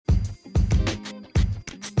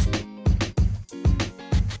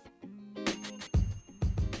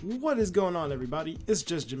What is going on, everybody? It's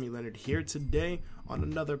just Jimmy Leonard here today on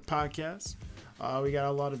another podcast. We got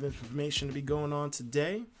a lot of information to be going on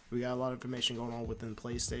today. We got a lot of information going on within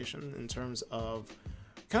PlayStation in terms of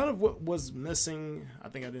kind of what was missing. I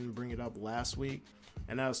think I didn't bring it up last week,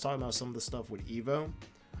 and I was talking about some of the stuff with Evo,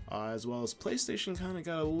 as well as PlayStation kind of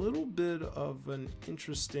got a little bit of an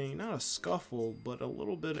interesting, not a scuffle, but a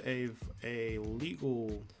little bit of a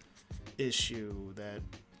legal issue that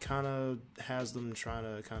kind of has them trying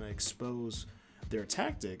to kind of expose their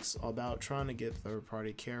tactics about trying to get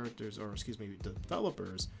third-party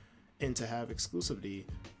developers in to have exclusivity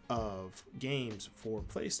of games for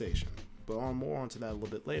PlayStation. But more onto that a little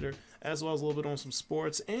bit later, as well as a little bit on some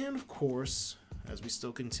sports, and of course, as we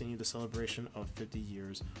still continue the celebration of 50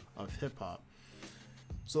 years of hip-hop.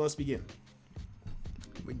 So let's begin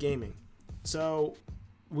with gaming. So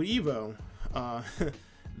with Evo,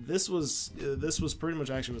 This was pretty much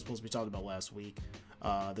actually was supposed to be talked about last week.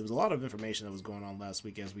 There was a lot of information that was going on last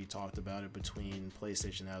week as we talked about it between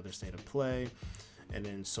PlayStation out of their state of play, and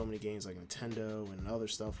then so many games like Nintendo and other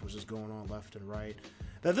stuff was just going on left and right.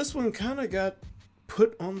 That this one kind of got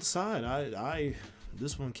put on the side.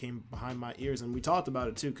 This one came behind my ears, and we talked about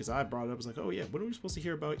it too because I brought it up. I was like, oh yeah, when are we supposed to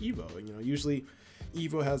hear about Evo? And usually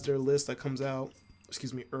Evo has their list that comes out,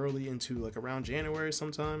 early into like around January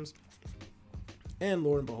sometimes. And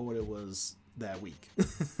Lord and behold, it was that week.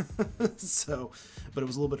 But it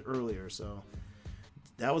was a little bit earlier, so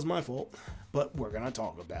that was my fault. But we're going to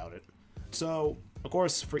talk about it. So, of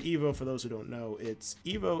course, for Evo, for those who don't know,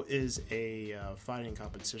 Evo is a fighting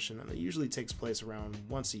competition, and it usually takes place around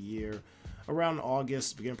once a year, around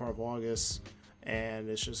August, beginning part of August, and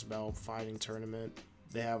it's just about fighting tournament.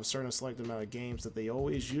 They have a certain selected amount of games that they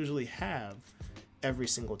usually have every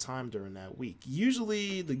single time during that week.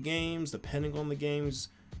 Usually the games, depending on the games,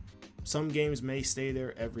 some games may stay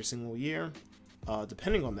there every single year,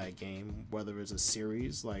 depending on that game, whether it's a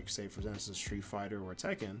series, like say for instance Street Fighter or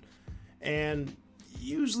Tekken. And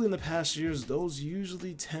usually in the past years, those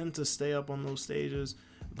usually tend to stay up on those stages.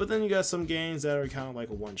 But then you got some games that are kind of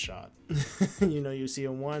like a one shot. You see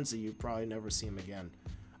them once and you probably never see them again.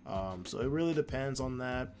 So it really depends on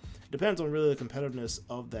that. It depends on really the competitiveness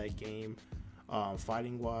of that game.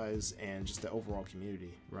 Fighting wise and just the overall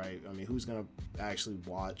community, right? I mean, who's gonna actually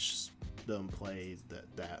watch them play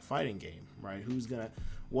that fighting game, right?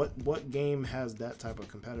 What game has that type of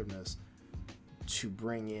competitiveness to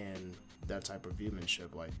bring in that type of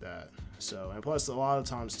viewership like that? So, and plus a lot of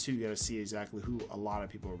times too, you gotta see exactly who a lot of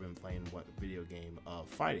people have been playing what video game of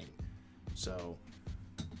fighting. So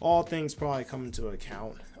all things probably come into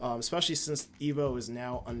account, especially since Evo is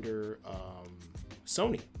now under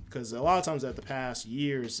Sony. Because a lot of times at the past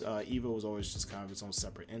years, Evo was always just kind of its own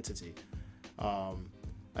separate entity.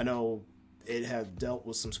 I know it had dealt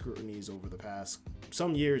with some scrutinies over the past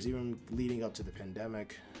some years, even leading up to the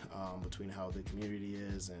pandemic, between how the community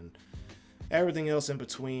is and everything else in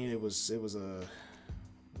between. It was a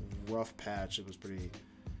rough patch. It was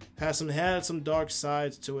had some dark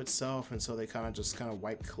sides to itself, and so they kind of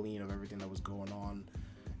wiped clean of everything that was going on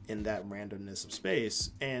in that randomness of space.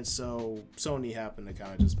 And so Sony happened to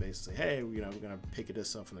kind of just basically say, hey, we're gonna pick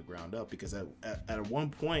this up from the ground up, because at one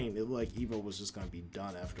point it looked like Evo was just gonna be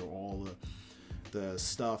done after all the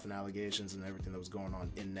stuff and allegations and everything that was going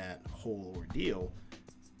on in that whole ordeal.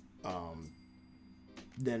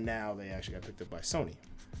 Then now they actually got picked up by Sony,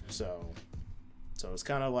 so it's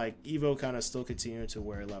kind of like Evo kind of still continuing to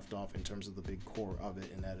where it left off in terms of the big core of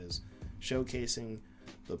it, and that is showcasing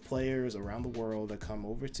the players around the world that come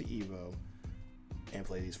over to Evo and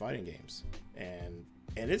play these fighting games, and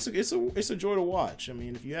it's a joy to watch. I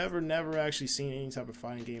mean, if you never actually seen any type of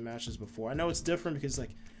fighting game matches before, I know it's different because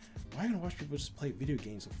like, why am I gonna watch people just play video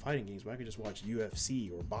games or fighting games when I could just watch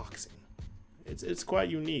UFC or boxing? It's quite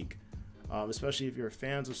unique, especially if you're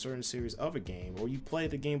fans of certain series of a game, or you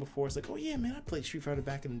played the game before. It's like, oh yeah, man, I played Street Fighter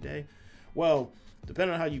back in the day. Well,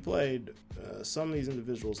 depending on how you played, some of these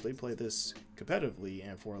individuals, they play this competitively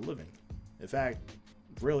and for a living. In fact,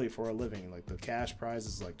 really for a living. Like the cash prize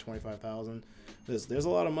is like $25,000. There's a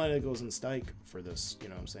lot of money that goes in stake for this. You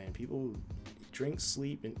know what I'm saying? People drink,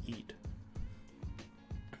 sleep, and eat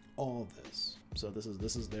all of this. So this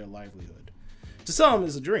is their livelihood. To some,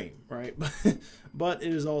 it's a dream, right? But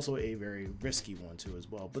it is also a very risky one too as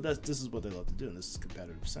well. But this is what they love to do in this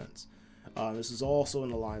competitive sense. This is also in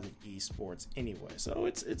the lines of esports anyway, so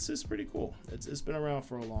it's pretty cool. It's been around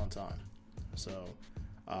for a long time, so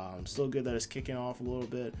still good that it's kicking off a little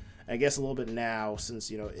bit. I guess a little bit now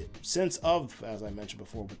since as I mentioned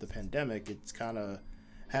before with the pandemic, it's kind of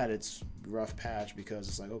had its rough patch because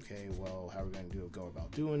it's like, okay, well, how are we going to go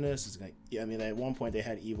about doing this? At one point they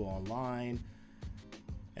had Evo Online,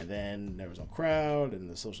 And then there was no crowd and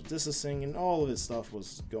the social distancing and all of this stuff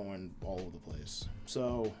was going all over the place.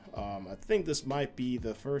 So I think this might be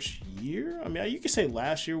the first year. I mean, you could say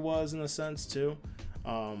last year was in a sense too,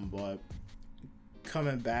 but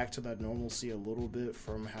coming back to that normalcy a little bit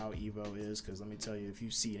from how Evo is, because let me tell you, if you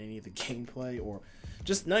see any of the gameplay, or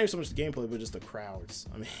just not even so much the gameplay, but just the crowds,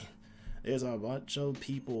 I mean, there's a bunch of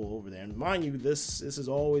people over there. And mind you, this is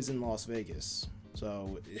always in Las Vegas.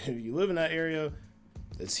 So if you live in that area,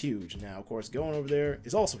 it's huge. Now, of course, going over there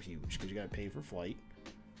is also huge because you got to pay for flight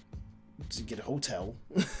to get a hotel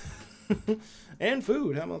and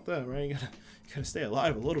food. How about that, right? You gotta stay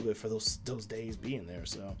alive a little bit for those days being there.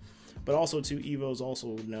 So, but also too, Evo is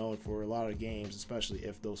also known for a lot of games, especially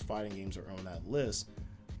if those fighting games are on that list.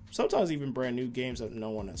 Sometimes even brand new games that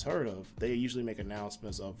no one has heard of. They usually make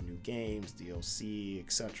announcements of new games, DLC,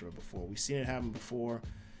 etc. before. We've seen it happen before.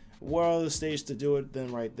 What other stage to do it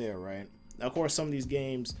than right there, right? Now, of course, some of these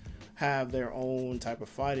games have their own type of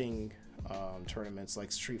fighting tournaments,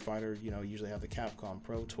 like Street Fighter, usually have the Capcom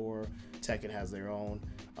Pro Tour. Tekken has their own.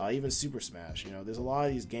 Even Super Smash, there's a lot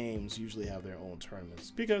of these games usually have their own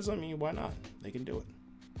tournaments because, I mean, why not? They can do it.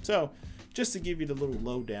 So, just to give you the little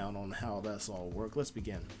lowdown on how that's all work, let's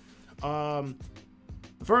begin. The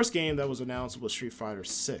first game that was announced was Street Fighter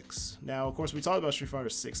 6. Now, of course, we talked about Street Fighter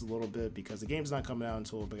 6 a little bit because the game's not coming out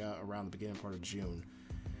until around the beginning part of June.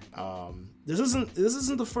 This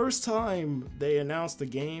isn't the first time they announced a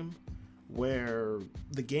game where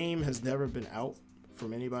the game has never been out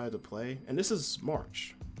from anybody to play, and this is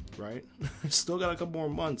March, right? Still got a couple more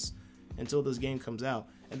months until this game comes out,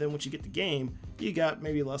 and then once you get the game, you got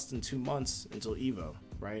maybe less than 2 months until Evo,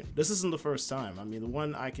 right? This isn't the first time. I mean, the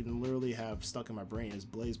one I can literally have stuck in my brain is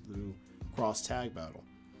BlazBlue Cross Tag Battle.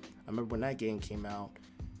 I remember when that game came out,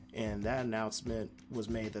 and that announcement was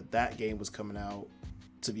made that game was coming out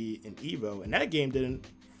to be in Evo, and that game didn't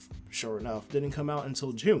come out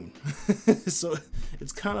until June. So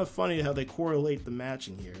it's kind of funny how they correlate the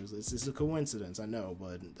matching here. It's a coincidence, I know,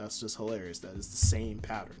 but that's just hilarious that it's the same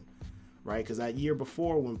pattern, right? Because that year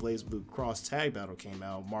before, when BlazBlue Cross Tag Battle came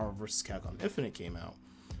out, Marvel vs. Capcom Infinite came out,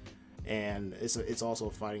 and it's also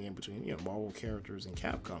a fighting game between Marvel characters and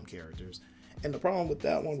Capcom characters. And the problem with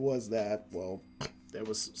that one was that, well, there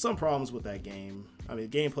was some problems with that game. I mean,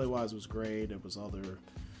 gameplay wise, it was great. There was other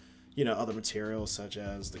materials such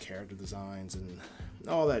as the character designs and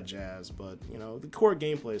all that jazz. But the core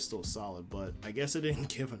gameplay is still solid. But I guess it didn't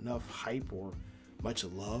give enough hype or much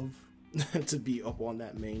love to be up on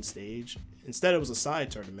that main stage. Instead, it was a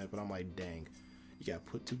side tournament. But I'm like, dang, you got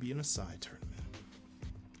put to be in a side tournament.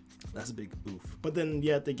 That's a big oof. But then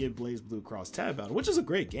yet they give BlazBlue Cross Tag Battle, which is a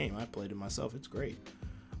great game. I played it myself. It's great.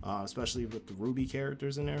 Especially with the Ruby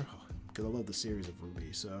characters in there, because I love the series of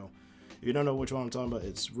Ruby. So if you don't know which one I'm talking about,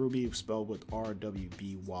 it's Ruby spelled with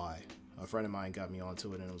RWBY. A friend of mine got me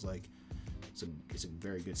onto it, and it was like, it's a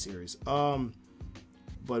very good series.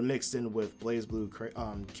 But mixed in with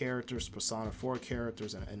BlazBlue characters, Persona 4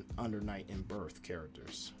 characters, and Under Night in Birth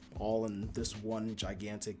characters, all in this one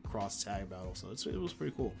gigantic cross tag battle. So it was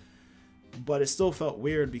pretty cool. But it still felt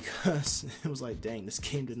weird because it was like, dang, this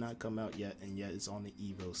game did not come out yet, and yet it's on the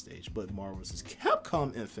Evo stage. But Marvel vs.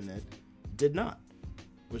 Capcom Infinite did not,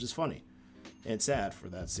 which is funny and sad for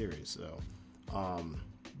that series. So,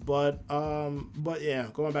 but yeah,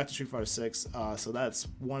 going back to Street Fighter 6. So that's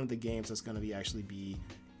one of the games that's going to be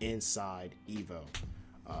inside Evo.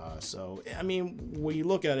 So I mean, when you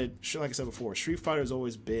look at it, like I said before, Street Fighter has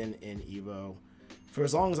always been in Evo for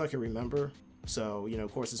as long as I can remember. So,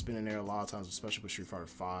 of course, it's been in there a lot of times, especially with Street Fighter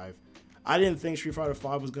 5. I didn't think Street Fighter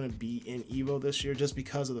 5 was going to be in Evo this year just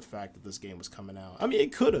because of the fact that this game was coming out. I mean,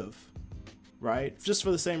 it could have, right? Just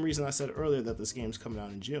for the same reason I said earlier that this game's coming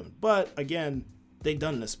out in June. But, again, they've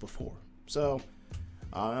done this before. So,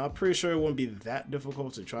 I'm pretty sure it wouldn't be that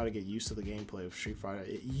difficult to try to get used to the gameplay of Street Fighter.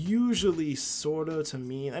 It usually, sort of, to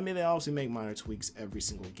me, I mean, they obviously make minor tweaks every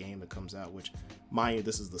single game that comes out, which, mind you,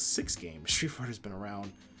 this is the 6th game. Street Fighter's been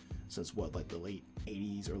around since like the late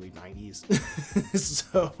 80s, early 90s.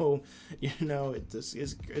 So,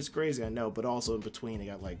 it's crazy, I know, but also in between they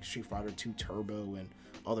got like Street Fighter 2 Turbo and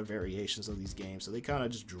other variations of these games, so they kind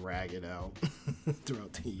of just drag it out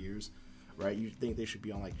throughout the years, right? You think they should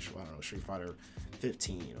be on like, I don't know, Street Fighter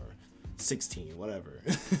 15 or 16, whatever.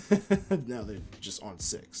 Now they're just on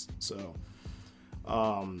 6. So,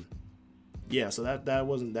 yeah, so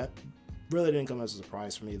that really didn't come as a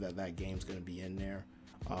surprise for me that game's going to be in there.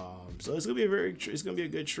 So it's gonna be a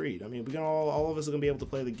good treat. I mean, we're gonna all of us are gonna be able to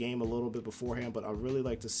play the game a little bit beforehand, but I really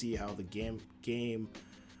like to see how the game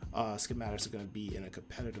schematics are gonna be in a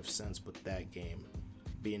competitive sense with that game,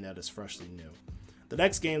 being that it's freshly new. The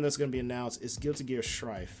next game that's going to be announced is Guilty Gear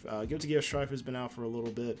Strife. Guilty Gear Strife has been out for a little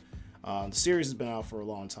bit. The series has been out for a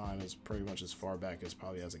long time. It's pretty much as far back as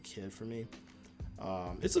probably as a kid for me.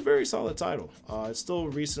 It's a very solid title. It's still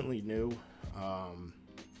recently new.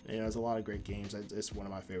 There's a lot of great games. It's one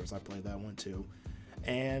of my favorites. I played that one too.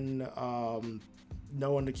 And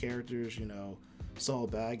knowing the characters, Saul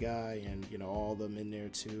Bad Guy, and all of them in there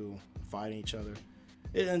too, fighting each other,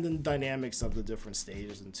 and the dynamics of the different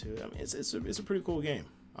stages and too. I mean, it's a pretty cool game.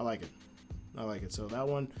 I like it. So that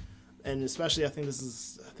one, and especially I think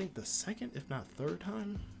the second, if not third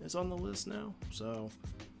time it's on the list now. So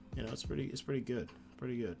it's pretty good.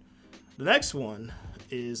 The next one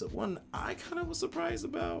is one I kind of was surprised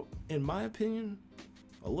about, in my opinion,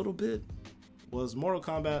 a little bit, was Mortal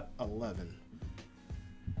Kombat 11.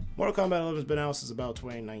 Mortal Kombat 11 has been out since about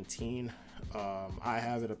 2019. I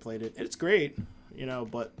haven't played it. It's great,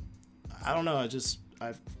 but I don't know.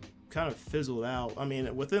 I kind of fizzled out. I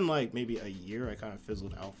mean, within like maybe a year, I kind of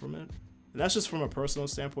fizzled out from it. And that's just from a personal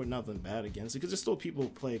standpoint, nothing bad against it, because there's still people who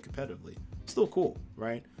play it competitively. It's still cool,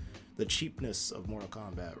 right? The cheapness of Mortal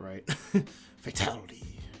Kombat, right?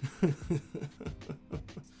 Fatality.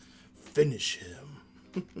 Finish him.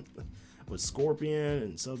 With Scorpion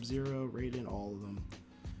and Sub-Zero, Raiden, all of them.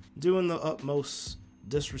 Doing the utmost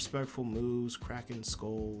disrespectful moves, cracking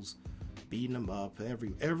skulls, beating them up,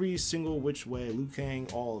 every single which way, Liu Kang,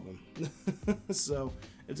 all of them. So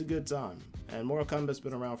it's a good time. And Mortal Kombat's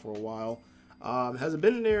been around for a while. Has it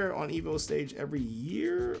been there on Evo stage every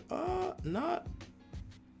year? Not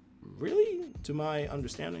really, to my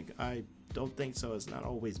understanding. I don't think so. It's not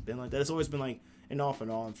always been like that. It's always been like an off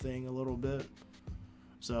and on thing a little bit.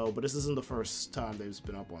 So, but this isn't the first time they've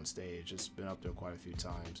been up on stage. It's been up there quite a few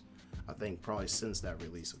times. I think probably since that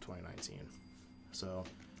release of 2019. So,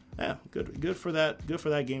 yeah, good for that. Good for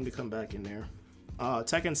that game to come back in there.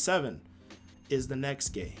 Tekken 7 is the next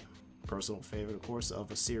game. Personal favorite, of course,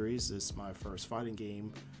 of a series. It's my first fighting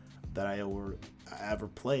game that I ever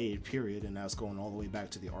played, period, and that's going all the way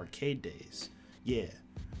back to the arcade days. Yeah,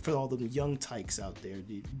 for all them young tykes out there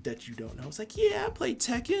that you don't know, it's like, yeah, I played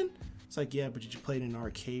Tekken. It's like, yeah, but did you play it in an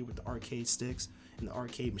arcade with the arcade sticks and the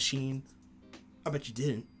arcade machine? I bet you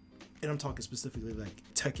didn't. And I'm talking specifically like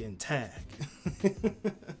Tekken Tag.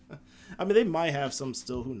 I mean, they might have some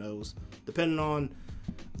still, who knows? Depending on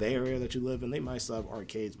the area that you live in, they might still have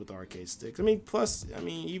arcades with the arcade sticks. I mean, plus,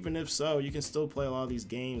 even if so, you can still play a lot of these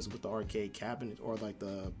games with the arcade cabinet or like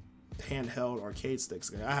the handheld arcade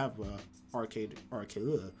sticks. I have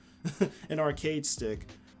an arcade stick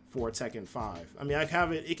for Tekken 5. I mean, I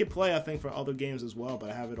have it. It can play, I think, for other games as well, but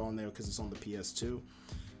I have it on there because it's on the PS2.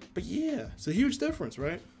 But yeah, it's a huge difference,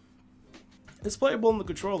 right? It's playable on the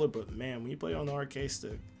controller, but man, when you play on the arcade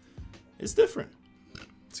stick, it's different.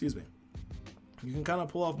 Excuse me. You can kind of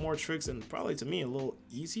pull off more tricks and probably, to me, a little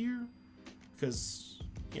easier because,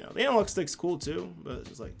 the analog stick's cool too, but it's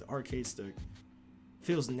just like the arcade stick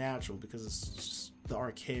feels natural because it's just the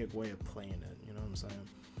archaic way of playing it. You know what I'm saying?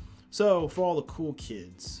 So for all the cool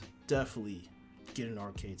kids, definitely get an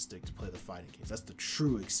arcade stick to play the fighting games. That's the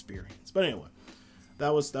true experience. But anyway,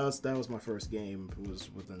 that was my first game. It was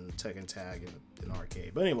within Tekken Tag in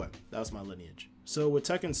arcade. But anyway, that was my lineage. So with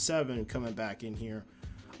Tekken 7 coming back in here,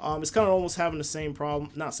 it's kind of almost having the same problem,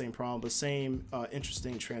 not same problem, but same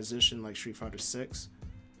interesting transition like Street Fighter 6.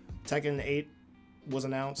 Tekken 8 was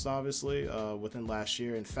announced, obviously, within last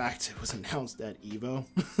year. In fact, it was announced at EVO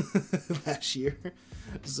last year.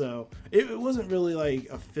 So it wasn't really like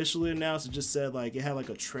officially announced. It just said like it had like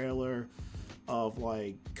a trailer of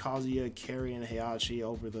like Kazuya carrying Heihachi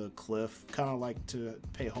over the cliff, kind of like to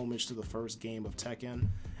pay homage to the first game of Tekken.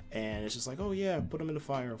 And it's just like, oh yeah, put him in the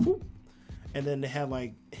fire. Whoop. And then they had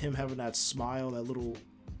like him having that smile, that little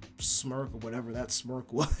smirk or whatever that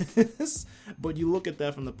smirk was. But you look at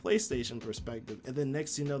that from the PlayStation perspective, and then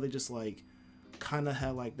next thing you know, they just like kind of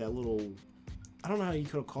had like that little, I don't know how you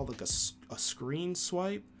could have called it, like a screen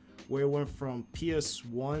swipe, where it went from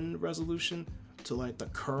PS1 resolution to like the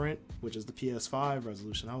current, which is the PS5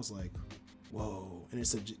 resolution. I was like, whoa. And it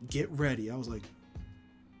said, get ready. I was like,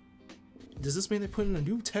 does this mean they put in a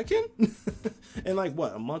new Tekken? And like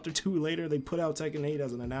what, a month or two later, they put out Tekken 8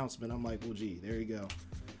 as an announcement. I'm like, well, gee, there you go.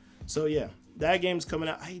 So yeah, that game's coming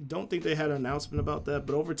out. I don't think they had an announcement about that,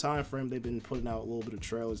 but over time frame, they've been putting out a little bit of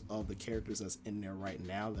trailers of the characters that's in there right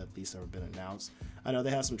now that at least have been announced. I know they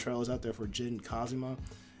have some trailers out there for Jin Kazuma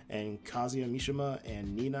and Kazuya Mishima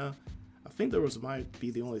and Nina. I think might be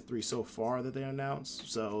the only 3 so far that they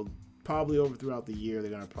announced. So probably over throughout the year, they're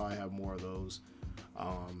gonna probably have more of those.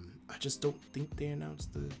 I just don't think they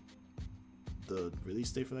announced the release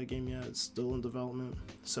date for that game yet. It's still in development.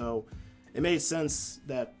 So it made sense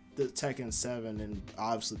that the Tekken 7, and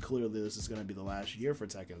obviously clearly this is going to be the last year for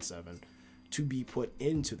Tekken 7 to be put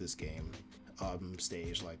into this game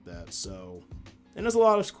stage like that. So, and there's a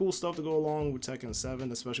lot of cool stuff to go along with Tekken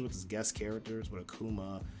 7, especially with its guest characters with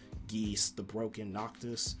Akuma, Geese, the Broken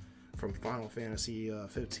Noctis from Final Fantasy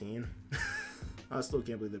 15. I still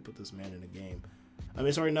can't believe they put this man in a game. I mean,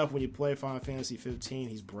 it's already enough when you play Final Fantasy 15,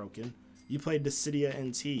 he's broken. You play Dissidia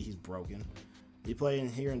NT, he's broken. You play in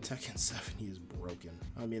here in Tekken 7, he is broken.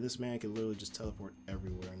 I mean, this man can literally just teleport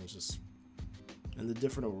everywhere, and it's just, and the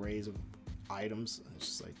different arrays of items, it's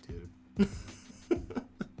just like, dude.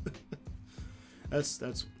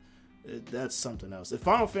 that's something else. If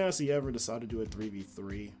Final Fantasy ever decided to do a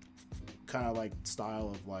 3v3 kind of like style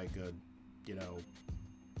of like a, you know,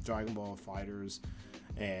 Dragon Ball Fighters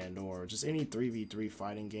and or just any 3v3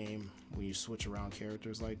 fighting game when you switch around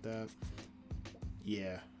characters like that,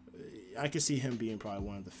 yeah, I can see him being probably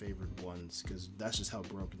one of the favorite ones because that's just how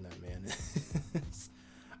broken that man is.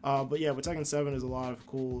 But yeah, with Tekken 7 there's a lot of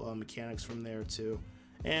cool mechanics from there too,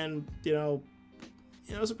 and you know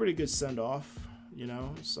it's a pretty good send off. You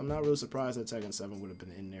know, so I'm not really surprised that Tekken 7 would have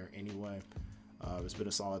been in there anyway. It's been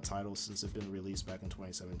a solid title since it's been released back in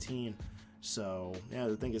 2017. So yeah,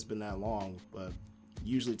 I think it's been that long, but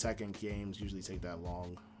usually Tekken games usually take that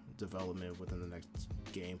long development within the next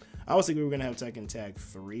game. I was thinking we were gonna have Tekken Tag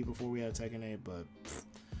 3 before we had Tekken 8, but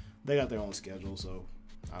they got their own schedule, so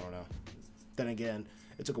I don't know. Then again,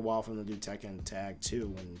 it took a while for them to do Tekken Tag 2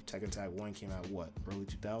 when Tekken Tag 1 came out, what, early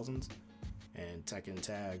 2000s? And Tekken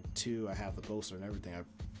Tag 2, I have the poster and everything. I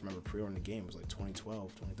remember pre-ordering the game. It was like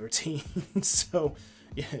 2012, 2013. So,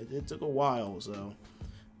 yeah, it took a while. So,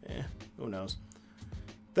 yeah, who knows?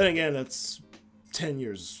 Then again, that's 10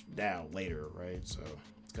 years now later, right? So,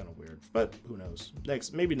 it's kind of weird. But who knows?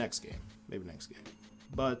 Maybe next game.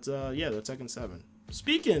 But, yeah, the Tekken 7.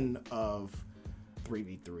 Speaking of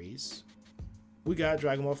 3v3s, we got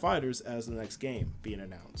Dragon Ball FighterZ as the next game being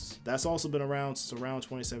announced. That's also been around since around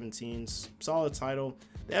 2017. Solid title.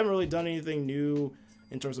 They haven't really done anything new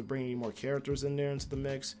in terms of bringing more characters in there into the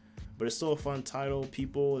mix, but it's still a fun title.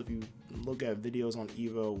 People, if you look at videos on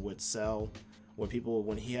Evo with Cell,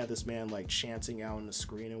 when he had this man like chanting out on the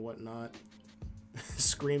screen and whatnot,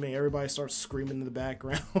 screaming, everybody starts screaming in the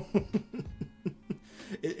background.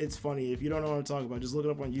 It's funny. If you don't know what I'm talking about, just look it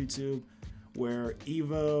up on YouTube. Where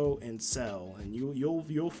Evo and Cell, and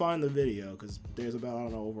you'll find the video because there's about, I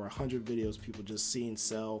don't know, over 100 videos of people just seeing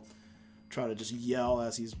Cell try to just yell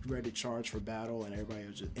as he's ready to charge for battle, and everybody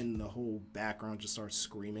just in the whole background just starts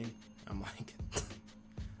screaming. I'm like,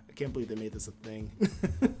 I can't believe they made this a thing.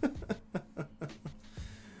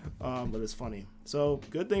 But it's funny. So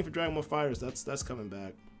good thing for Dragon Ball FighterZ, that's coming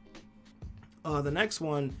back. The next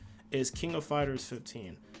one is King of Fighters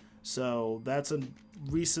 15. So that's a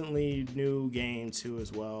recently new game too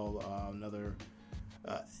as well. Another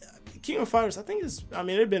King of Fighters, I think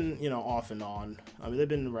they've been, off and on. I mean, they've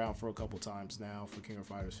been around for a couple times now for King of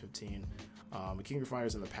Fighters 15. King of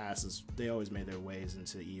Fighters in the past they always made their ways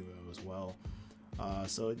into Evo as well.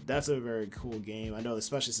 So that's a very cool game. I know,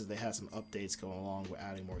 especially since they had some updates going along with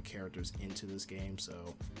adding more characters into this game.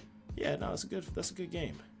 So yeah, no, that's a good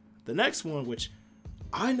game. The next one, which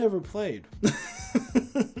I never played.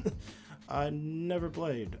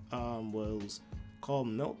 Was called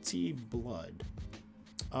Melty Blood.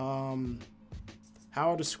 How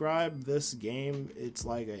I describe this game, it's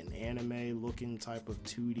like an anime looking type of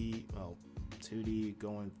 2D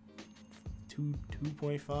going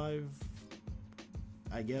 2.5,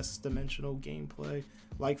 I guess, dimensional gameplay,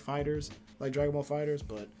 like Dragon Ball FighterZ,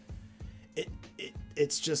 but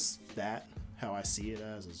it's just that, how I see it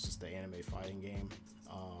as. It's just the anime fighting game.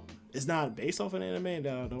 It's not based off an anime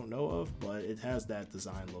that I don't know of, but it has that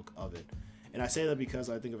design look of it. And I say that because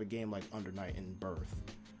I think of a game like Under Night in Birth,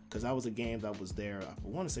 because that was a game that was there, I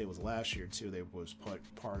want to say it was last year too. They was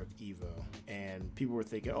part of Evo, and people were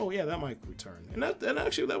thinking, oh yeah, that might return. And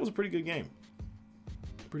actually that was a pretty good game.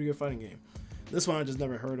 Pretty good fighting game. This one I just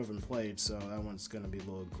never heard of and played, so that one's going to be a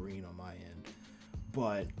little green on my end.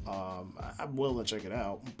 But I'm willing to check it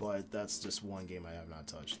out, but that's just one game I have not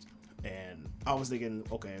touched. And I was thinking,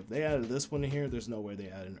 okay, if they added this one in here, there's no way they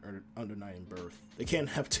added Under Night in Birth. They can't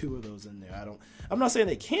have two of those in there. I'm not saying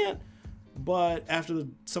they can't, but after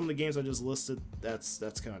some of the games I just listed, that's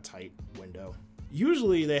kind of tight window.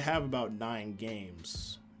 Usually they have about 9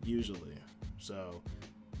 games, usually. So,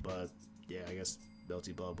 but yeah, I guess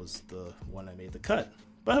Melty Blood was the one that made the cut.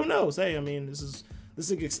 But who knows? Hey, I mean, this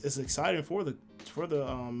is exciting for the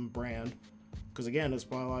brand. Because again, there's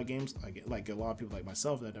probably a lot of games, like a lot of people like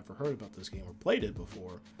myself that never heard about this game or played it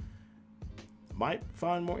before, might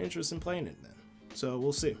find more interest in playing it then. So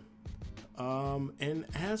we'll see. And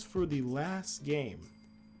as for the last game,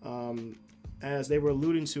 as they were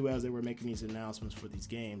alluding to as they were making these announcements for these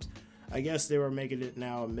games, I guess they were making it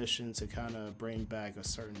now a mission to kind of bring back a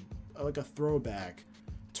certain, like a throwback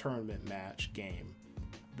tournament match game.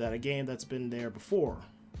 That a game that's been there before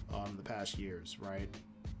the past years, right?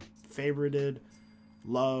 Favorited,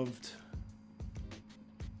 loved,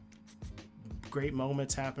 great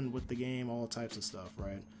moments happened with the game, all types of stuff,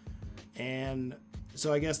 right? And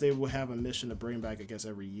so I guess they will have a mission to bring back, I guess,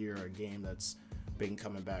 every year a game that's been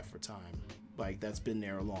coming back for time. Like, that's been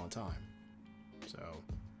there a long time. So,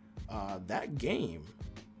 that game,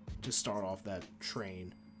 to start off that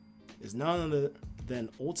train, is none other than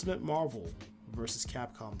Ultimate Marvel versus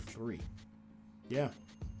Capcom 3. Yeah.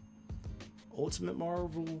 Ultimate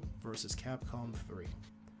Marvel versus Capcom 3.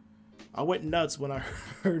 I went nuts when I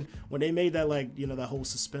heard, when they made that, like, you know, that whole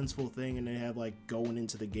suspenseful thing and they had, like, going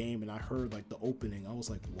into the game and I heard, like, the opening. I was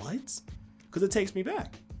like, what? Because it takes me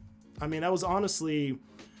back. I mean, that was honestly,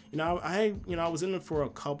 you know, I was in it for a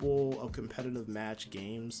couple of competitive match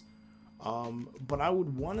games. But I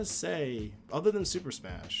would want to say, other than Super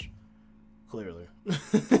Smash, clearly,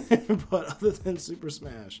 but other than Super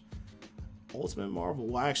Smash, Ultimate Marvel,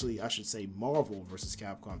 well, actually, I should say Marvel versus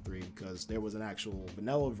Capcom 3, because there was an actual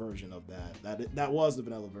vanilla version of that. That was the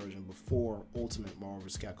vanilla version before Ultimate Marvel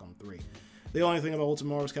vs. Capcom 3. The only thing about Ultimate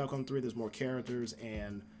Marvel vs. Capcom 3, there's more characters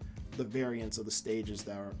and the variants of the stages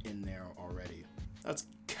that are in there already. That's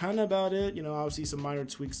kind of about it. You know, obviously some minor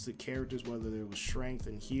tweaks to characters, whether there was strength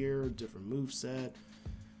in here, different moveset,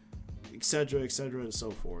 etc., and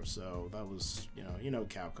so forth. So that was, you know,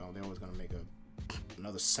 Capcom, they're always going to make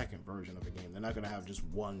another second version of a game. They're not going to have just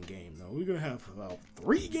one game. No, we're going to have about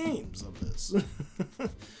 3 games of this.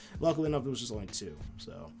 Luckily enough, it was just only 2.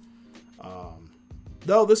 So,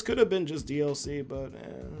 though this could have been just DLC, but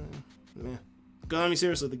meh. I mean,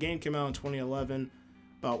 seriously, the game came out in 2011.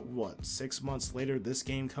 About, 6 months later, this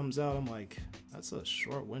game comes out. I'm like, that's a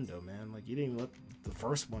short window, man. Like, you didn't even let the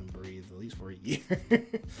first one breathe, at least for a year.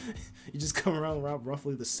 You just come around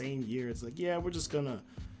roughly the same year. It's like, yeah, we're just going to,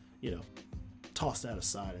 you know, toss that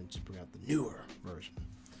aside and just bring out the newer version.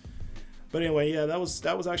 But anyway, yeah, that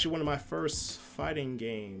was actually one of my first fighting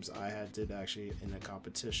games I did actually in a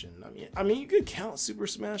competition. I mean, you could count Super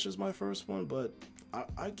Smash as my first one, but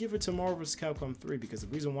I give it to Marvel vs. Capcom 3, because the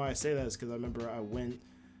reason why I say that is because I remember I went.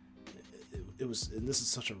 It was, and this is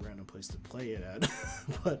such a random place to play it at,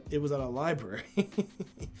 but it was at a library.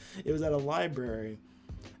 It was at a library,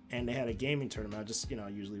 and they had a gaming tournament. I just, I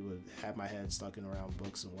usually would have my head stuck in around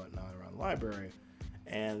books and whatnot around the library.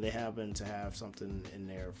 And they happened to have something in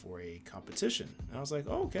there for a competition. And I was like,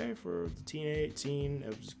 oh, okay, for the teen,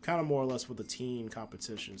 it was kind of more or less for the teen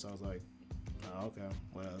competition. So I was like, oh, okay,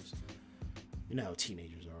 whatever. You know how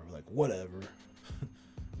teenagers are, like, whatever.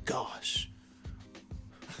 Gosh.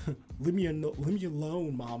 leave me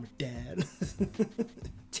alone, mom and dad.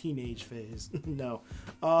 Teenage phase. No.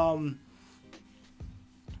 And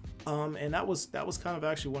that was kind of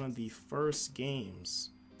actually one of the first games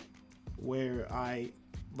where I,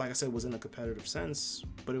 like I said, was in a competitive sense,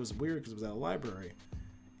 but it was weird because it was at a library.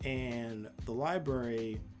 And the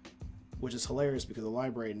library, which is hilarious because the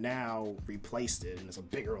library now replaced it and it's a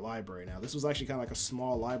bigger library now. This was actually kind of like a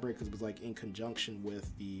small library because it was like in conjunction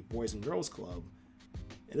with the Boys and Girls Club.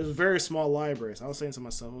 And it was a very small library. So I was saying to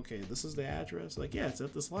myself, okay, this is the address? Like, yeah, it's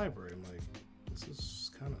at this library. I'm like, this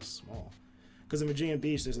is kind of small. Because in Virginia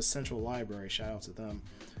Beach, there's a central library, shout out to them,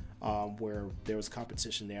 where there was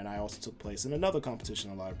competition there, and I also took place in another competition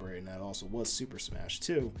in the library, and that also was Super Smash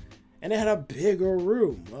 2. And it had a bigger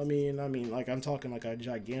room. I mean, like, I'm talking like a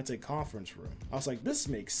gigantic conference room. I was like, this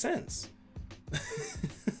makes sense.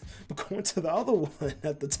 But going to the other one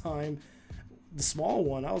at the time, the small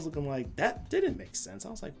one, I was looking like, that didn't make sense. I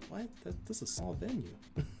was like, what? This is a small venue.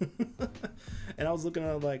 And I was looking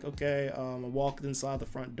at like, okay, I walked inside the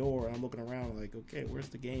front door and I'm looking around like, okay, where's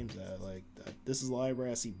the games at? Like, this is the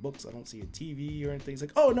library. I see books. I don't see a TV or anything. It's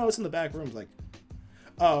like, oh no, it's in the back room. It's like,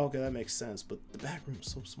 oh, okay, that makes sense. But the back room was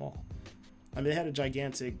so small. I mean, it had a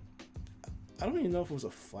gigantic, I don't even know if it was a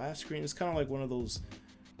flat screen. It's kind of like one of those,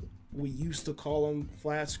 we used to call them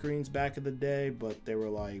flat screens back in the day, but they were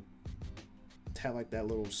like, had like that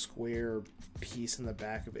little square piece in the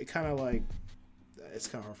back of it. Kind of like, it's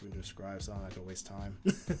kind of hard for me to describe, so I'm not gonna waste time.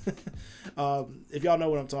 If y'all know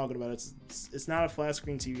what I'm talking about, it's not a flat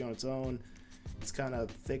screen TV on its own. It's kind of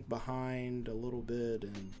thick behind a little bit,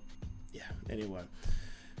 and yeah. Anyway,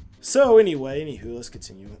 let's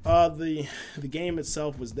continue. The game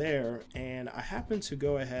itself was there, and I happened to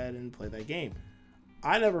go ahead and play that game.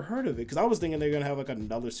 I never heard of it because I was thinking they're gonna have like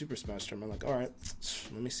another Super Smash tournament. I'm like, all right,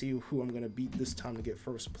 let me see who I'm gonna beat this time to get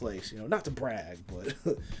first place. You know, not to brag, but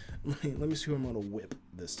let me see who I'm gonna whip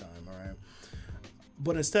this time. All right.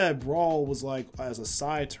 But instead, Brawl was like as a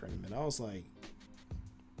side tournament. I was like,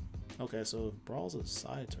 okay, so if Brawl's a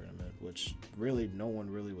side tournament, which really no one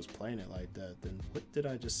really was playing it like that, then what did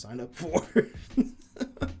I just sign up for?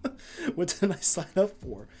 What did I sign up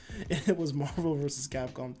for? And it was Marvel vs.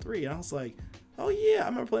 Capcom 3. And I was like, oh yeah, I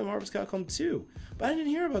remember playing Marvel vs. Capcom 2. But I didn't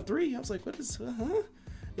hear about 3. I was like, what is,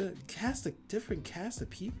 different cast of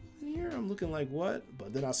people in here? I'm looking like, what?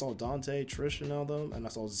 But then I saw Dante, Trish and all them, and I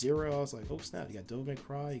saw Zero. I was like, oh snap, you got Devil May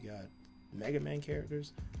Cry, you got Mega Man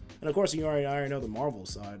characters. And of course, I already know the Marvel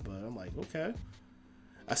side, but I'm like, okay.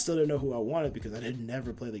 I still didn't know who I wanted because I didn't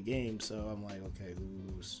never play the game. So I'm like, okay,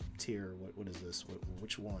 who's tier? What is this?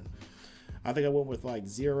 Which one? I think I went with like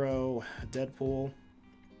Zero, Deadpool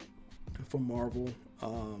for Marvel,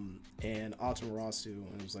 and Amaterasu.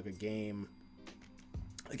 It was like a game.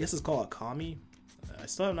 I guess it's called Akami. I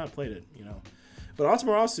still have not played it, you know. But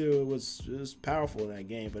Amaterasu was powerful in that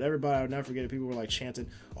game. But everybody, I would never forget it. People were like chanting,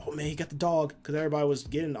 "Oh man, he got the dog!" Because everybody was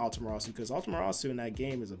getting Amaterasu. Because Amaterasu in that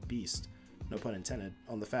game is a beast, no pun intended,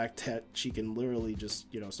 on the fact that she can literally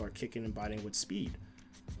just, you know, start kicking and biting with speed.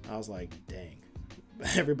 I was like, dang.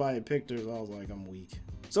 Everybody picked her. So I was like, I'm weak.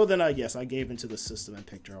 So then I gave into the system and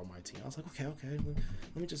picked her on my team. I was like, okay,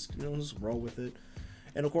 let me just, you know, just roll with it.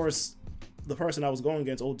 And of course, the person I was going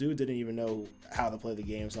against, old dude, didn't even know how to play the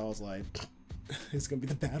game. So I was like, it's gonna be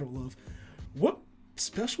the battle of what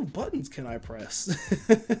special buttons can I press?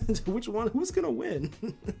 Which one? Who's gonna win?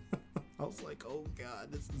 I was like, oh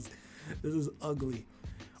god, this is ugly.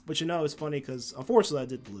 But you know, it's funny because unfortunately I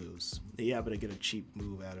did lose. He happened to get a cheap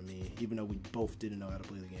move out of me, even though we both didn't know how to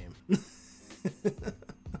play the game.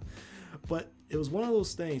 But it was one of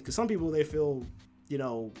those things, because some people, they feel, you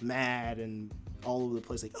know, mad and all over the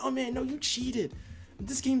place, like, oh man, no, you cheated.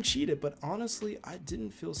 This game cheated. But honestly, I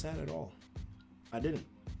didn't feel sad at all. I didn't.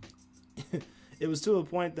 It was to a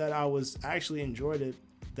point that I was actually enjoyed it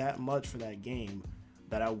that much for that game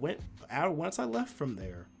that I went out once I left from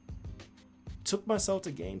there, took myself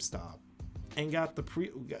to GameStop and got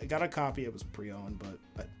a copy. It was pre-owned,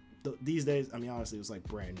 but these days, I mean, honestly, it was like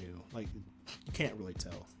brand new. Like, you can't really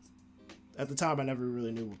tell. At the time, I never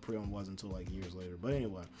really knew what pre-owned was until like years later. But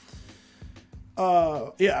anyway,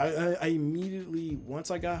 yeah, I immediately, once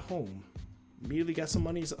I got home, immediately got some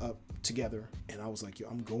monies up together, and I was like, yo,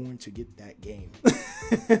 I'm going to get that game.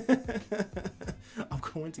 I'm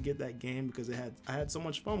going to get that game because I had so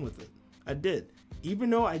much fun with it. I did. Even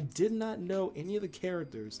though I did not know any of the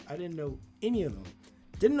characters, I didn't know any of them,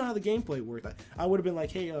 didn't know how the gameplay worked. I would have been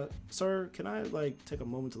like, hey, sir, can I like take a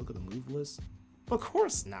moment to look at the move list? But of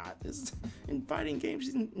course not. In fighting games,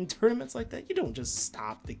 in tournaments like that, you don't just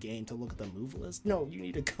stop the game to look at the move list. No, you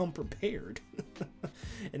need to come prepared.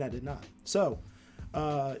 And I did not. So,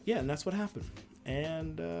 yeah, and that's what happened.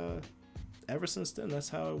 And ever since then, that's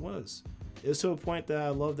how it was. It was to a point that I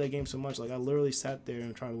loved that game so much. Like, I literally sat there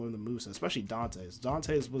and tried to learn the moves, especially Dante's.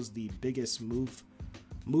 Dante's was the biggest move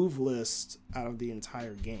list out of the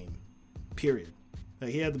entire game, period. Like,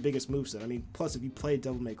 he had the biggest moveset. I mean, plus, if you play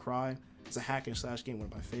Devil May Cry, it's a hack and slash game, one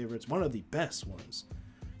of my favorites, one of the best ones.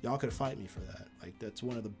 Y'all could fight me for that. Like, that's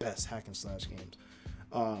one of the best hack and slash games.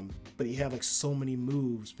 But he had like so many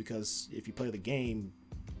moves because if you play the game,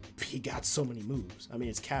 he got so many moves. I mean,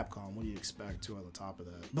 it's Capcom. What do you expect to on the top of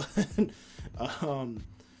that?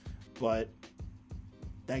 But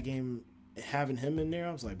that game, having him in there,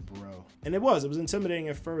 I was like, bro. And it was intimidating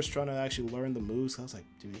at first trying to actually learn the moves. I was like,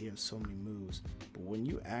 dude, he has so many moves. But when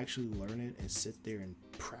you actually learn it and sit there and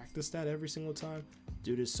practice that every single time,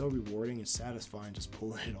 dude, it's so rewarding and satisfying just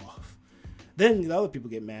pulling it off. Then the other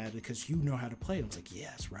people get mad because you know how to play it. I was like,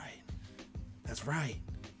 yeah, that's right. That's right.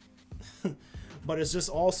 But it's just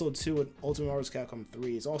also, too, with Ultimate Marvel Capcom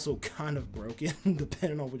 3, it's also kind of broken,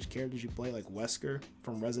 depending on which characters you play, like Wesker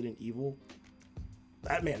from Resident Evil.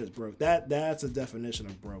 That man is broke. That's a definition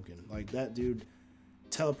of broken. Like, that dude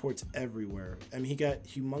teleports everywhere. I mean, he got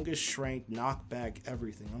humongous strength, knockback,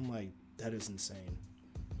 everything. I'm like, that is insane.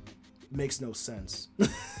 Makes no sense.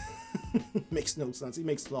 Makes no sense. He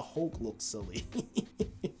makes the Hulk look silly.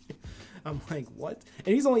 I'm like, what?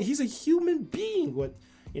 And he's a human being. What,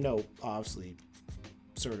 you know, obviously,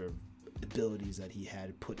 sort of abilities that he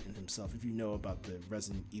had put in himself. If you know about the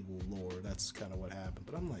Resident Evil lore, that's kind of what happened.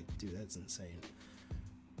 But I'm like, dude, that's insane.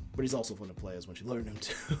 But he's also fun to play as once you learn him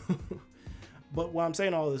too. But why I'm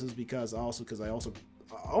saying all this is because I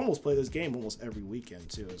almost play this game almost every weekend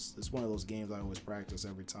too. It's one of those games I always practice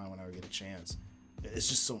every time when I get a chance. It's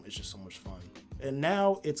just so much fun. And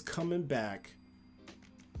now it's coming back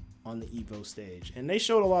on the Evo stage. And they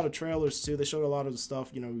showed a lot of trailers too. They showed a lot of the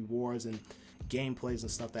stuff, you know, rewards and gameplays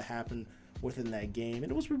and stuff that happened within that game.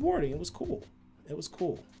 And it was rewarding. It was cool. It was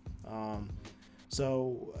cool.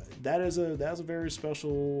 So that is a very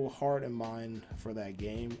special heart and mind for that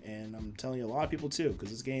game. And I'm telling you, a lot of people too, because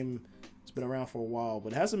this game has been around for a while,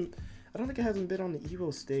 but I don't think it hasn't been on the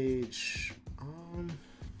Evo stage.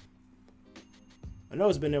 I know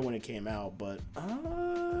it's been there when it came out, but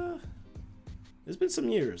it's been some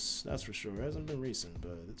years, that's for sure. It hasn't been recent,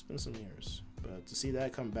 but it's been some years. But to see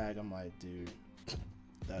that come back, I'm like, dude,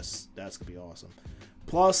 that's gonna be awesome.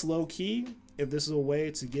 Plus, low key, if this is a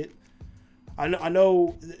way to get, I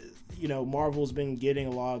know, you know, Marvel's been getting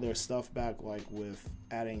a lot of their stuff back, like with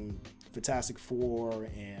adding Fantastic Four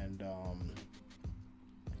and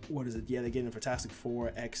what is it? Yeah, they're getting Fantastic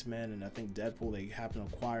Four, X-Men, and I think Deadpool. They happen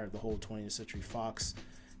to acquire the whole 20th Century Fox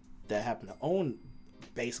that happen to own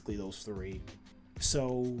basically those three.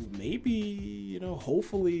 So maybe, you know,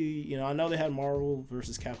 hopefully, you know, I know they had Marvel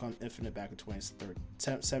versus Capcom Infinite back in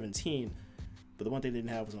 2017, but the one thing they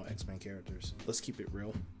didn't have was no X-Men characters. Let's keep it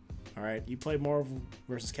real. All right, you play Marvel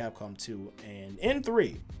versus Capcom 2 and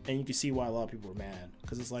 3, and you can see why a lot of people were mad,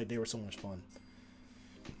 because it's like they were so much fun.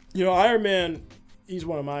 You know, Iron Man, he's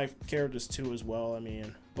one of my characters too as well. I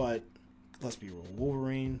mean, but let's be real.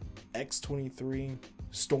 Wolverine, X-23,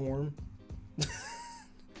 Storm,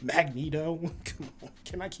 Magneto. Come on,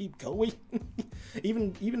 can I keep going?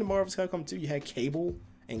 even the Marvel's Capcom 2, you had Cable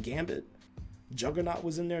and Gambit. Juggernaut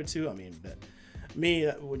was in there too. I mean,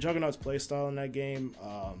 with Juggernaut's playstyle in that game,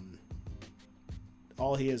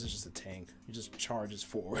 all he is just a tank. He just charges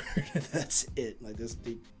forward. That's it. Like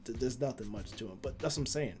there's nothing much to him. But that's what I'm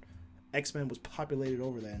saying. X-Men was populated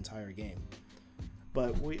over that entire game.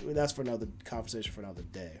 But that's for another conversation for another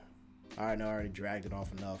day. I know I already dragged it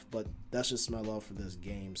off enough, but that's just my love for this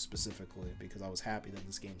game specifically, because I was happy that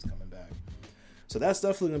this game's coming back. So that's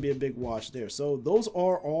definitely going to be a big watch there. So those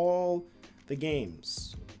are all the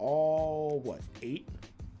games. All, 8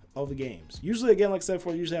 of the games. Usually, again, like I said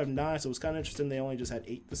before, usually have 9, so it's kind of interesting they only just had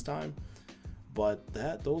 8 this time. But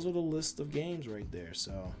those are the list of games right there.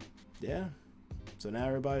 So, yeah. So now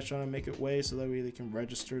everybody's trying to make it way so that way they can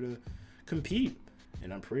register to compete.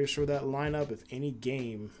 And I'm pretty sure that lineup, if any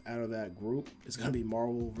game out of that group, is going to be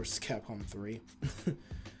Marvel vs. Capcom 3.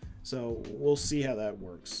 So we'll see how that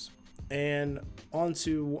works. And on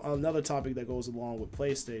to another topic that goes along with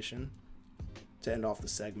PlayStation to end off the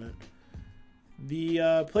segment. The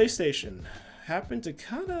PlayStation happened to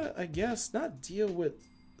kind of, I guess, not deal with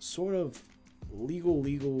sort of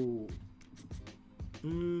illegal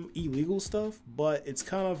stuff, but it's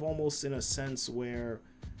kind of almost in a sense where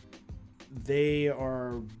they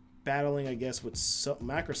are battling, I guess, with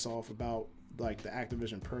Microsoft about like the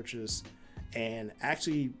Activision purchase, and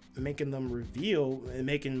actually making them reveal and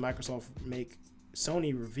making Microsoft make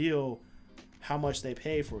Sony reveal how much they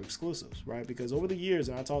pay for exclusives, right? Because over the years,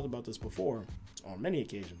 and I talked about this before on many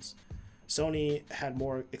occasions, Sony had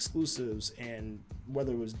more exclusives, and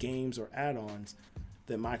whether it was games or add-ons,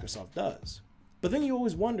 than Microsoft does. But then you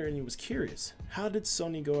always wonder, and you was curious, how did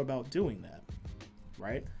Sony go about doing that,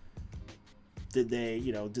 right? Did they,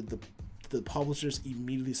 did the publishers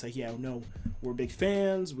immediately say, yeah, no, we're big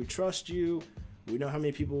fans, we trust you, we know how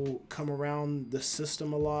many people come around the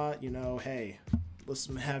system a lot, hey, let's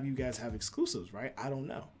have you guys have exclusives, right? I don't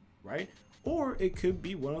know, right? Or it could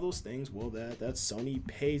be one of those things, well, that Sony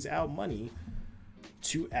pays out money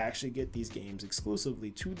to actually get these games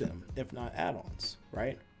exclusively to them, if not add-ons,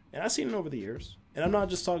 right? And I've seen it over the years. And I'm not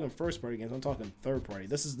just talking first-party games, I'm talking third-party.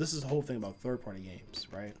 This is the whole thing about third-party games,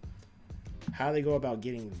 right? How they go about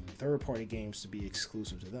getting third-party games to be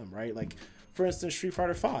exclusive to them, right? Like, for instance, Street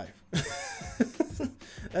Fighter V.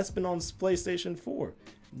 That's been on PlayStation 4.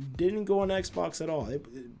 Didn't go on Xbox at all.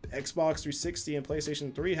 Xbox 360 and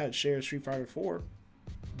PlayStation 3 had shared Street Fighter 4,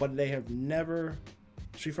 but they have never...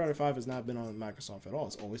 Street Fighter 5 has not been on Microsoft at all.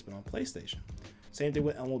 It's always been on PlayStation. Same thing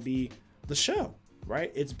with MLB The Show,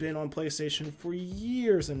 right? It's been on PlayStation for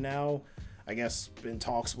years, and now, I guess, in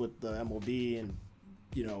talks with the MLB and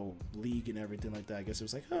league and everything like that. I guess it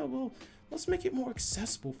was like, oh well, let's make it more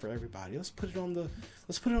accessible for everybody. Let's put it on the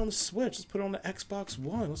Switch. Let's put it on the Xbox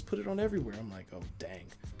One. Let's put it on everywhere. I'm like, oh dang,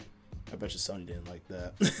 I bet you Sony didn't like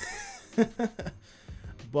that.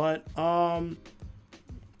 But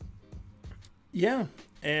yeah,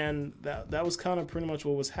 and that was kind of pretty much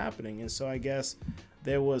what was happening. And so I guess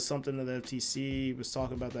there was something that the FTC was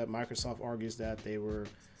talking about that Microsoft argues that they were,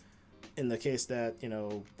 in the case that,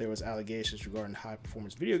 there was allegations regarding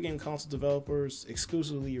high-performance video game console developers,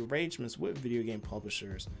 exclusively arrangements with video game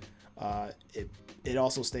publishers. It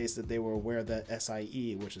also states that they were aware that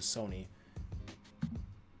SIE, which is Sony,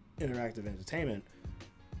 interactive entertainment,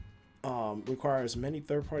 requires many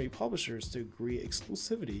third-party publishers to agree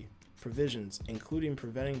exclusivity provisions, including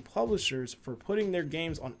preventing publishers for putting their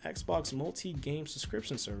games on Xbox multi-game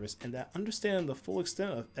subscription service, and that understand the full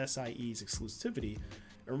extent of SIE's exclusivity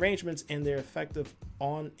arrangements and their effective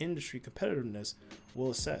on industry competitiveness will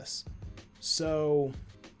assess. So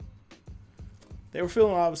they were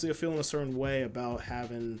obviously feeling a certain way about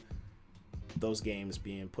having those games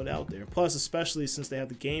being put out there. Plus, especially since they have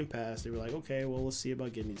the Game Pass, they were like, okay, well, let's see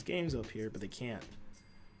about getting these games up here, but they can't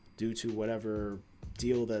due to whatever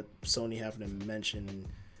deal that Sony having to mention and,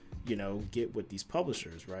 you know, get with these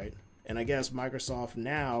publishers, right? And I guess Microsoft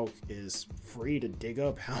now is free to dig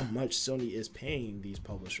up how much Sony is paying these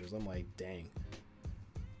publishers. I'm like, dang.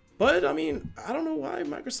 But, I mean, I don't know why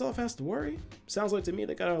Microsoft has to worry. Sounds like to me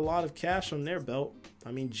they got a lot of cash on their belt.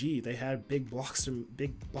 I mean, gee, they had big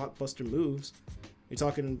blockbuster moves. You're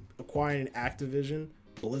talking acquiring Activision,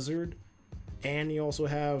 Blizzard, and you also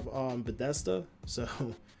have Bethesda. So,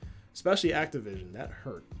 especially Activision, that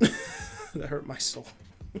hurt. That hurt my soul.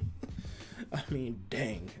 I mean,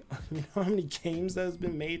 dang. You know how many games that has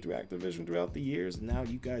been made through Activision throughout the years? And now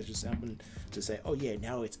you guys just happen to say, oh yeah,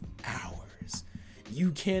 now it's ours.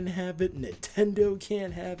 You can't have it. Nintendo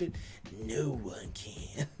can't have it. No one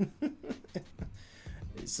can.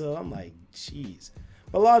 So I'm like, jeez.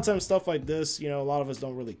 But a lot of times stuff like this, you know, a lot of us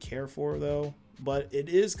don't really care for, though. But it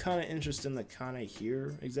is kind of interesting to kind of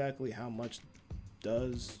hear exactly how much, you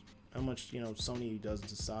know, Sony does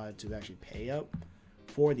decide to actually pay up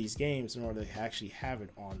for these games in order to actually have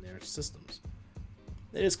it on their systems.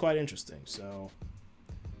 It is quite interesting. So,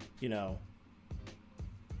 you know,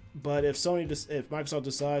 but if Microsoft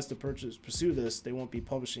decides to pursue this, they won't be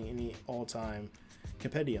publishing any all-time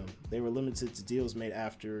compendium. They were limited to deals made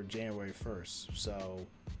after January 1st. So,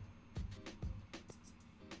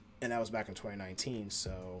 and that was back in 2019.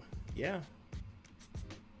 So, yeah.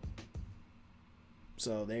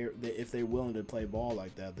 So if they're willing to play ball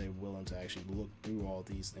like that, they're willing to actually look through all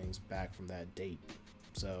these things back from that date.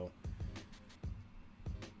 So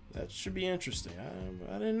that should be interesting.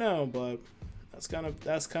 I didn't know, but that's kind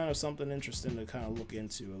of something interesting to kind of look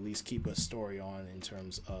into, at least keep a story on in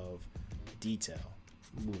terms of detail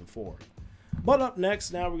moving forward. But up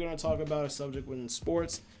next, now we're going to talk about a subject within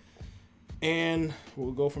sports, and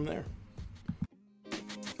we'll go from there.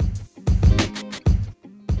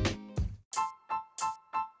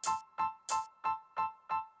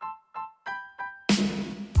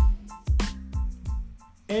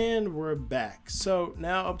 And we're back. So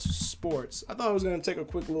now up to sports. I thought I was going to take a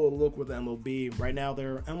quick little look with MLB. Right now,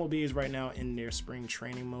 MLB is right now in their spring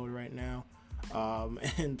training mode right now.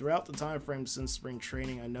 And throughout the time frame since spring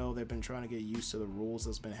training, I know they've been trying to get used to the rules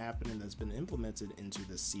that's been happening, that's been implemented into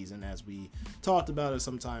this season, as we talked about it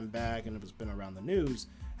some time back, and it's been around the news,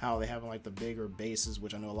 how they have like the bigger bases,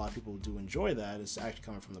 which I know a lot of people do enjoy that. It's actually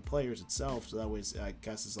coming from the players itself, so that way I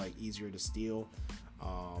guess it's like easier to steal.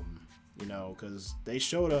 You know, because they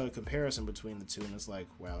showed a comparison between the two, and it's like,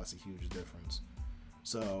 wow, that's a huge difference.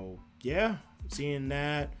 So, yeah, seeing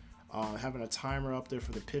that, having a timer up there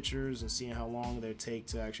for the pitchers and seeing how long they take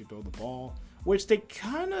to actually throw the ball, which they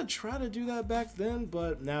kind of try to do that back then,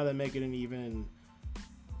 but now they make it an even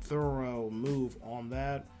thorough move on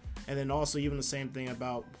that. And then also even the same thing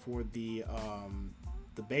about for the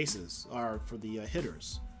bases, or for the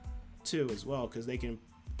hitters, too, as well, because they can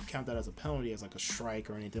count that as a penalty, as like a strike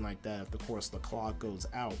or anything like that. If, of course, the clock goes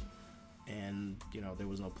out and, you know, there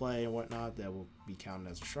was no play and whatnot, that will be counted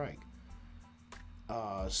as a strike.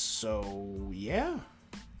 So yeah,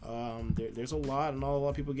 there's a lot, and not a lot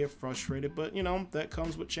of people get frustrated, but you know, that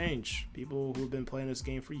comes with change. People who've been playing this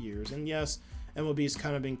game for years, and yes, MLB's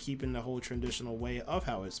kind of been keeping the whole traditional way of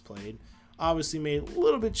how it's played. Obviously made a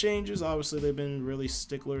little bit changes. Obviously they've been really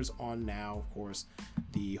sticklers on now, of course,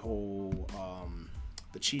 the whole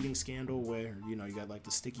the cheating scandal, where, you know, you got like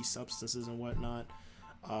the sticky substances and whatnot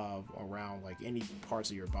around like any parts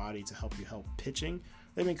of your body to help pitching.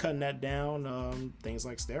 They've been cutting that down. Things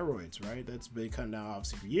like steroids, right? That's been cutting down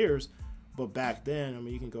obviously for years. But back then, I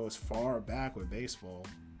mean, you can go as far back with baseball.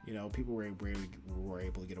 You know, people were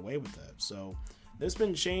able to get away with that. So there's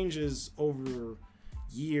been changes over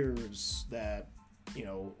years that, you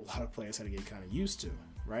know, a lot of players had to get kind of used to,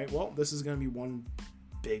 right? Well, this is going to be one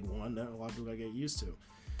big one that a lot of people got to get used to.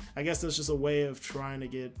 I guess that's just a way of trying to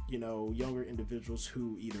get, you know, younger individuals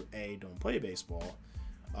who either A, don't play baseball,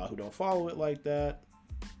 who don't follow it like that,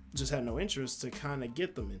 just had no interest, to kind of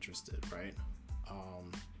get them interested, right?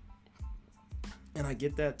 And I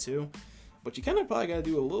get that too, but you kind of probably got to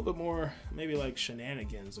do a little bit more, maybe like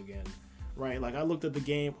shenanigans again, right? Like I looked at the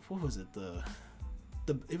game, what was it?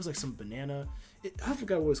 It was like some banana. I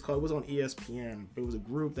forgot what it was called. It was on ESPN. But it was a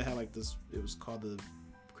group that had like this. It was called the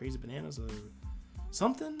Crazy Bananas or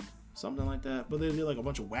something like that. But they did like a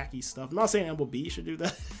bunch of wacky stuff. I'm not saying MLB should do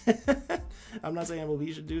that. I'm not saying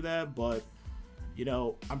MLB should do that, but you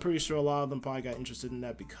know, I'm pretty sure a lot of them probably got interested in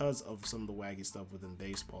that because of some of the wacky stuff within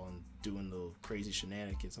baseball and doing the crazy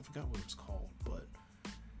shenanigans. I forgot what it was called, but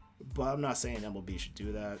I'm not saying MLB should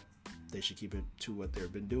do that. They should keep it to what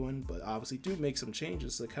they've been doing, but obviously do make some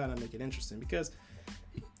changes to kind of make it interesting, because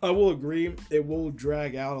I will agree it will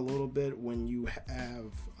drag out a little bit when you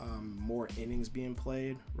have more innings being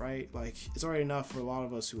played, right? Like, it's already enough for a lot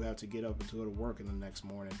of us who have to get up and to go to work in the next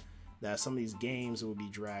morning that some of these games will be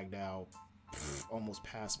dragged out almost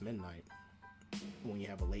past midnight when you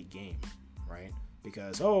have a late game, right?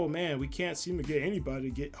 Because, oh man, we can't seem to get anybody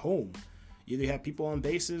to get home. Either have people on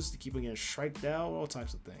bases to keep them getting striked out, all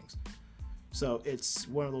types of things. So it's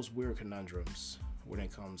one of those weird conundrums when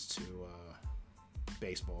it comes to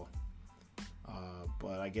baseball.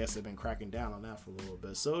 But I guess they've been cracking down on that for a little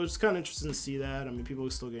bit. So it's kind of interesting to see that. I mean, people are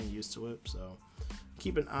still getting used to it. So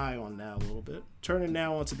keep an eye on that a little bit. Turning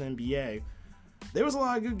now onto the NBA. There was a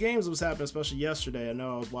lot of good games that was happening, especially yesterday. I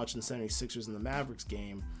know I was watching the 76ers and the Mavericks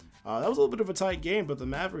game. That was a little bit of a tight game, but the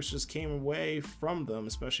Mavericks just came away from them,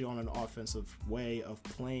 especially on an offensive way of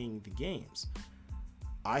playing the games.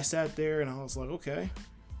 I sat there and I was like, okay,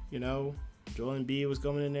 you know, Joel Embiid was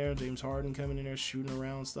coming in there, James Harden coming in there shooting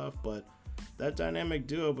around and stuff, but that dynamic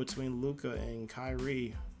duo between Luka and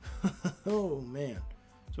Kyrie, oh man,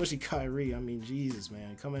 especially Kyrie. I mean, Jesus,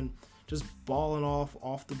 man, coming just balling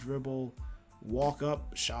off the dribble, walk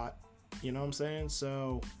up shot, you know what I'm saying?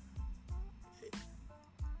 So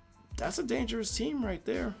that's a dangerous team right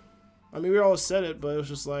there. I mean, we all said it, but it was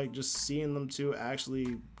just like just seeing them two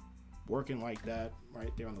actually working like that right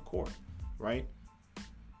there on the court, right?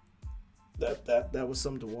 That was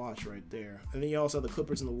something to watch right there. And then you also had the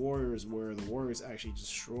Clippers and the Warriors, where the Warriors actually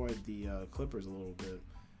destroyed the Clippers a little bit,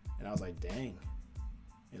 and I was like, dang.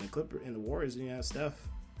 And the Warriors didn't have Steph.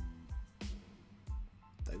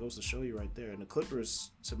 That goes to show you right there. And the Clippers,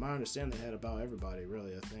 to my understanding, they had about everybody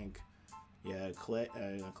really. I think. You had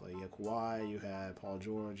Kawhi, you had Paul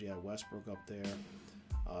George, you had Westbrook up there.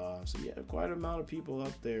 So you had quite an amount of people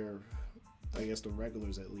up there, I guess the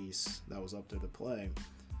regulars at least, that was up there to play.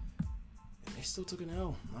 And they still took an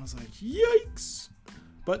L. I was like, yikes!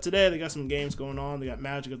 But today they got some games going on. They got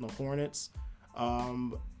Magic and the Hornets.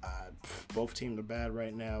 Both teams are bad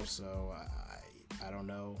right now, so I don't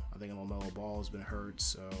know. I think LaMelo Ball has been hurt,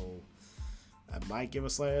 so I might give a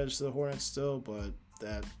slight edge to the Hornets still, but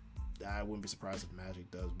I wouldn't be surprised if Magic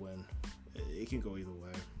does win. It can go either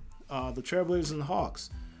way. The Trailblazers and the Hawks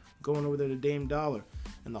going over there to Dame Dollar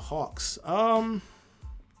and the Hawks. I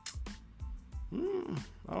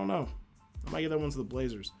don't know. I might give that one to the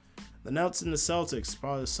Blazers. The Nets and the Celtics,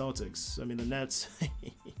 probably the Celtics. I mean, the Nets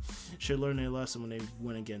should learn their lesson when they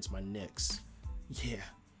went against my Knicks. Yeah,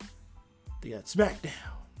 they got smacked down.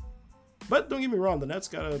 But don't get me wrong, the Nets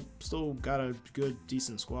still got a good,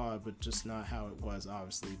 decent squad, but just not how it was,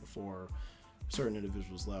 obviously, before certain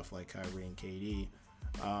individuals left, like Kyrie and KD.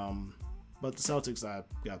 But the Celtics, I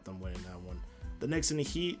got them winning that one. The Knicks and the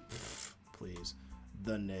Heat, please.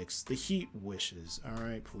 The Knicks. The Heat wishes, all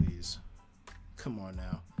right, please. Come on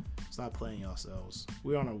now. Stop playing yourselves.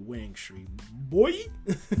 We're on a winning streak, boy.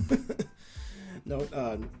 No,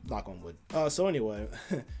 knock on wood. So anyway,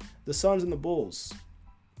 the Suns and the Bulls.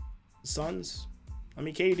 Suns, I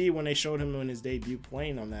mean, KD, when they showed him in his debut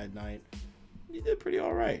playing on that night, he did pretty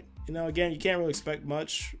all right. You know, again, you can't really expect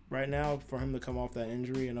much right now for him to come off that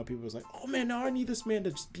injury. I know people was like, oh man, no, I need this man to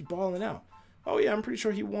just be balling out. Oh yeah, I'm pretty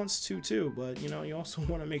sure he wants to too, but you know, you also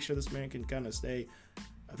want to make sure this man can kind of stay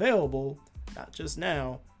available, not just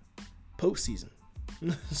now, postseason.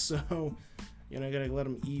 So, you know, you gotta let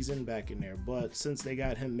him ease in back in there. But since they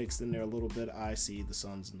got him mixed in there a little bit, I see the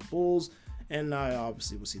Suns and the Bulls. And I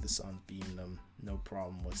obviously will see the Suns beating them, no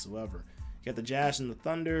problem whatsoever. You got the Jazz and the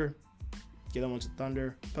Thunder. Give that one to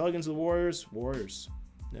Thunder. Pelicans and the Warriors.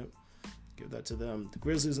 Yep. Give that to them. The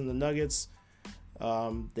Grizzlies and the Nuggets.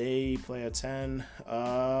 They play at 10.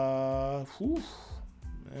 Man,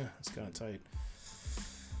 it's kind of tight.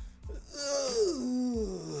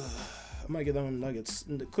 I might give them Nuggets.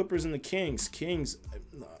 And the Clippers and the Kings.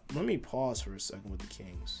 Let me pause for a second with the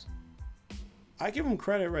Kings. I give them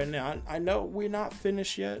credit right now. I know we're not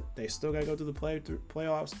finished yet. They still got to go through the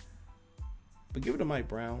playoffs. But give it to Mike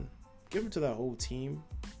Brown. Give it to that whole team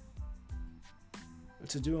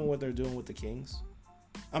to doing what they're doing with the Kings.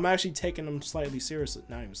 I'm actually taking them slightly seriously.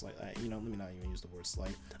 Not even slightly. Let me not even use the word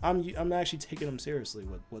slight. I'm actually taking them seriously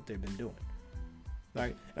with what they've been doing.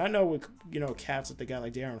 Like, and I know with, cats that they got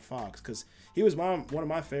like De'Aaron Fox, because he was one of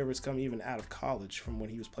my favorites coming even out of college from when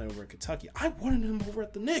he was playing over at Kentucky. I wanted him over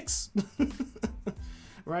at the Knicks.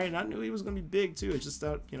 Right? And I knew he was going to be big too. It's just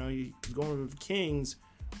that, he was going to the Kings,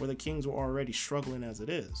 where the Kings were already struggling as it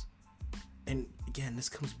is. And again, this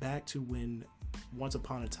comes back to when once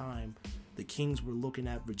upon a time the Kings were looking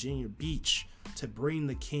at Virginia Beach to bring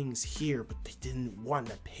the Kings here, but they didn't want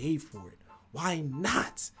to pay for it. Why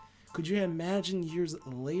not? Could you imagine years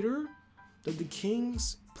later that the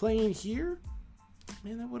Kings playing here?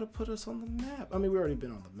 Man, that would have put us on the map. I mean, we already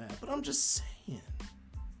been on the map, but I'm just saying.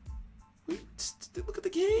 Look at the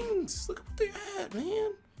Kings. Look at what they're at,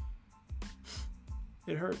 man.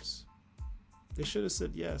 It hurts. They should have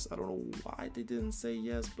said yes. I don't know why they didn't say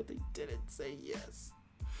yes, but they didn't say yes.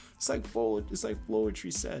 It's like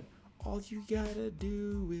Floetry said, all you gotta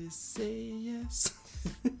do is say yes.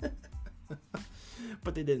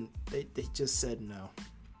 But they didn't. They just said no.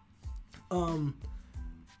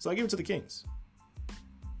 So I give it to the Kings.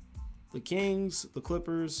 The Kings, the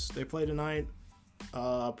Clippers, they play tonight.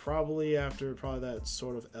 Probably after that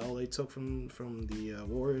sort of L they took from the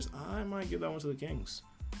Warriors, I might give that one to the Kings.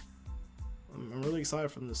 I'm really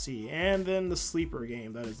excited for them to see. And then the sleeper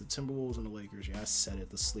game, that is the Timberwolves and the Lakers. Yeah, I said it,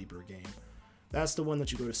 the sleeper game. That's the one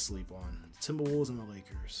that you go to sleep on. The Timberwolves and the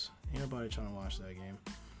Lakers. Ain't nobody trying to watch that game.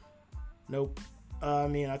 Nope. I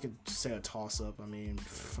mean, I could say a toss-up. I mean,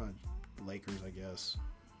 Lakers, I guess.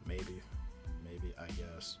 Maybe, I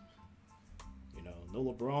guess. No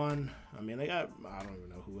LeBron. I mean, I don't even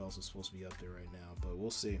know who else is supposed to be up there right now, but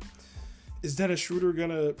we'll see. Is Dennis Schroeder going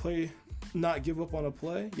to play, not give up on a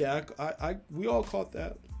play? Yeah, we all caught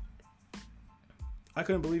that. I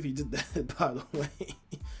couldn't believe he did that, by the way.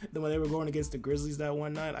 Then when they were going against the Grizzlies that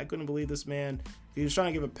one night, I couldn't believe this man. He was trying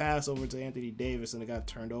to give a pass over to Anthony Davis, and it got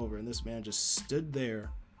turned over, and this man just stood there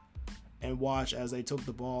and watched as they took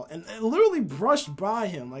the ball and literally brushed by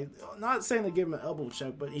him. Like, not saying they gave him an elbow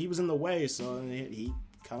check, but he was in the way, so he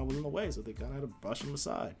kind of was in the way, so they kind of had to brush him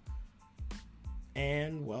aside.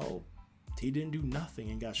 And, well, he didn't do nothing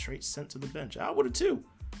and got straight sent to the bench. I would have too.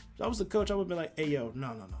 If I was the coach, I would have been like, hey, yo,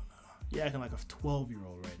 no. You're acting like a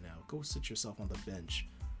 12-year-old right now. Go sit yourself on the bench.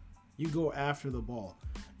 You go after the ball.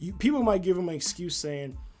 People might give him an excuse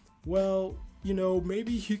saying, well,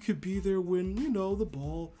 maybe he could be there when, the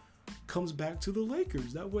ball comes back to the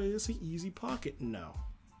Lakers. That way it's an easy pocket. No.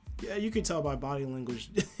 Yeah, you can tell by body language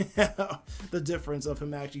the difference of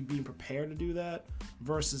him actually being prepared to do that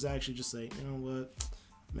versus actually just saying, you know what,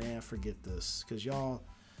 man, forget this. Because y'all,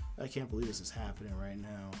 I can't believe this is happening right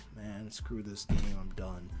now. Man, screw this game. I'm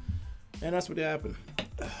done. And that's what happened.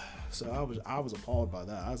 So I was appalled by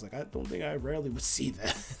that. I was like, I don't think I rarely would see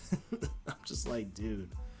that. I'm just like,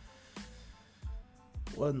 dude,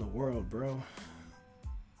 what in the world, bro?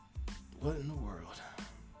 What in the world?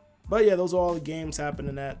 But yeah, those are all the games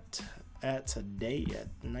happening at today at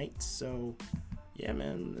night. So yeah,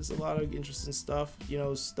 man, there's a lot of interesting stuff.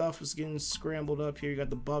 Stuff is getting scrambled up here. You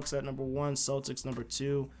got the Bucks at number 1, Celtics number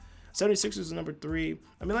 2, 76ers at number 3.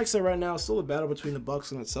 I mean, like I said, right now, it's still a battle between the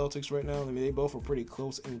Bucks and the Celtics right now. I mean, they both are pretty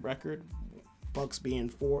close in record. Bucks being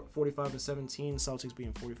 45-17, Celtics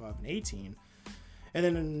being 45-18. And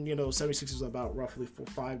then, 76ers are about roughly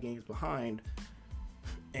 5 games behind.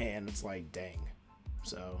 And it's like, dang.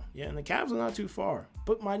 So, yeah, and the Cavs are not too far.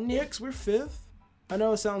 But my Knicks, we're 5th. I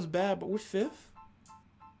know it sounds bad, but we're 5th.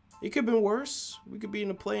 It could have been worse. We could be in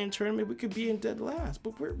the play-in tournament. We could be in dead last.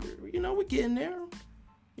 But we're getting there.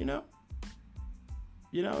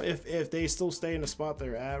 If they still stay in the spot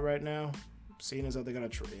they're at right now, seeing as though they're going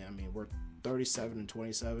to we're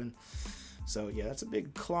 37-27. So, yeah, that's a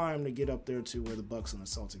big climb to get up there to where the Bucks and the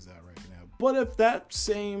Celtics are right now. But if that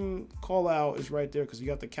same call-out is right there, because you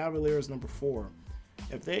got the Cavaliers number 4,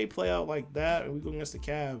 if they play out like that and we go against the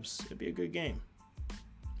Cavs, it'd be a good game.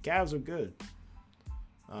 Cavs are good.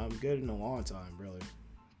 Good in a long time, really.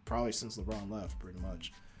 Probably since LeBron left, pretty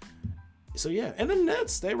much. So, yeah. And the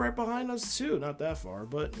Nets, they right behind us, too. Not that far,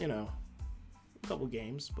 but, a couple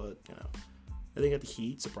games. But, they got the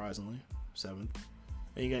Heat, surprisingly, 7th.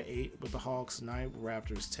 And you got 8 with the Hawks, 9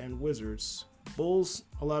 Raptors, 10 Wizards, Bulls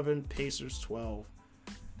 11, Pacers 12,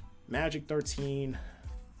 Magic 13,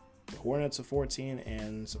 the Hornets are 14,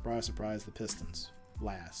 and surprise, surprise, the Pistons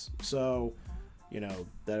last. So,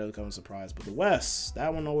 that'll come as a surprise. But the West,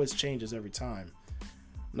 that one always changes every time.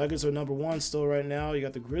 Nuggets are number 1 still right now. You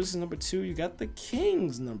got the Grizzlies number 2. You got the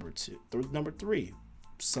Kings number 3.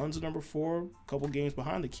 Suns are number 4, a couple games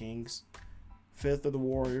behind the Kings. 5th are the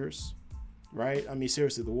Warriors. Right? I mean,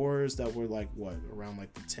 seriously, the Warriors that were around the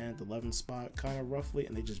 10th, 11th spot, kind of roughly,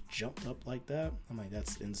 and they just jumped up like that. I'm like,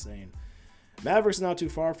 that's insane. Mavericks not too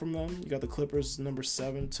far from them. You got the Clippers number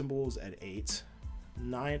 7, Timberwolves at 8.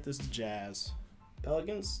 9th is the Jazz.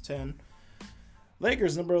 Pelicans 10.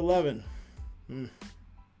 Lakers number 11.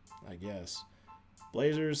 I guess.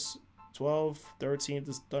 Blazers 12. 13th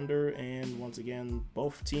is Thunder, and once again,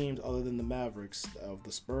 both teams other than the Mavericks of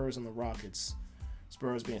the Spurs and the Rockets.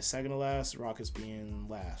 Spurs being second to last, Rockets being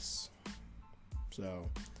last. So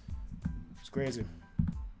it's crazy.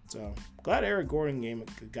 So glad Eric Gordon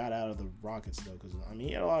got out of the Rockets though, because I mean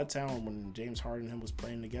he had a lot of talent when James Harden and him was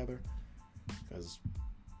playing together. Because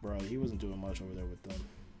bro, he wasn't doing much over there with them.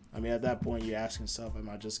 I mean at that point you're asking yourself, am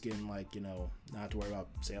I just getting like, you know, not to worry about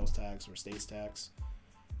sales tax or states tax?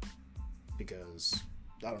 Because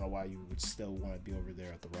I don't know why you would still want to be over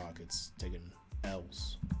there at the Rockets taking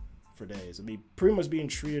L's for days. I mean pretty much being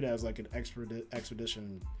treated as like an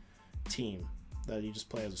expedition team that you just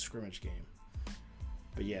play as a scrimmage game.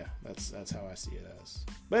 But yeah, that's how I see it as.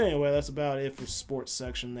 But anyway, that's about it for sports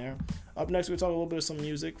section there. Up next, we'll talk a little bit of some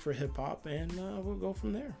music for hip hop, and we'll go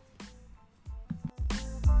from there.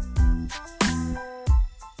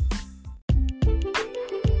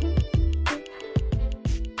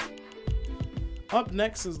 Up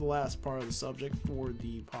next is the last part of the subject for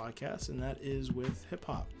the podcast, and that is with hip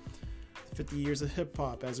hop. 50 years of hip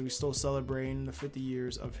hop. As we still celebrating the 50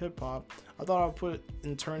 years of hip hop, I thought I'd put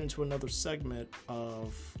and turn into another segment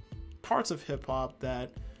of parts of hip hop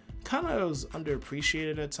that kind of was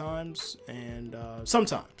underappreciated at times, and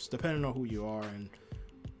sometimes, depending on who you are and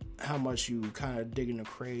how much you kind of dig in the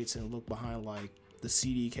crates and look behind like the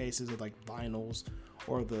CD cases of like vinyls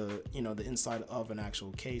or the, you know, the inside of an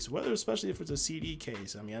actual case, whether especially if it's a CD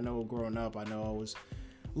case. I mean, I know growing up, I know I was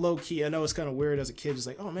low key. I know it's kind of weird as a kid, just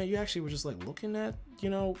like, oh man, you actually were just like looking at, you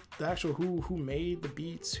know, the actual who made the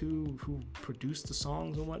beats, who produced the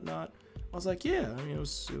songs and whatnot. I was like, yeah, I mean, it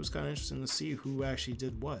was kind of interesting to see who actually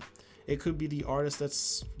did what. It could be the artist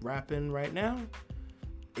that's rapping right now.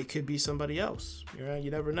 It could be somebody else. You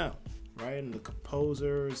never know, right? And the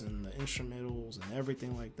composers and the instrumentals and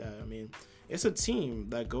everything like that. I mean, it's a team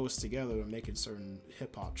that goes together in making certain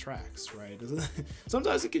hip hop tracks, right?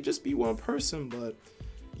 Sometimes it could just be one person, but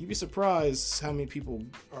you'd be surprised how many people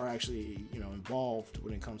are actually, you know, involved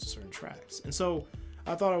when it comes to certain tracks. And so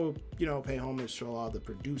I thought I would, you know, pay homage to a lot of the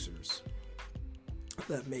producers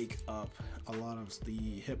that make up a lot of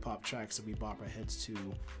the hip hop tracks that we bop our heads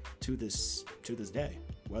to this day,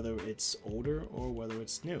 whether it's older or whether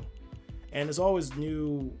it's new. And there's always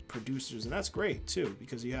new producers, and that's great too,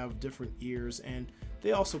 because you have different ears, and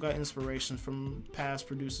they also got inspiration from past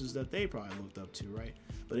producers that they probably looked up to, right?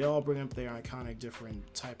 But they all bring up their iconic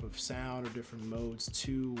different type of sound or different modes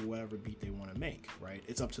to whatever beat they want to make, right?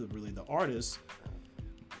 It's up to really the artist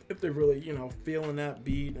if they're really, you know, feeling that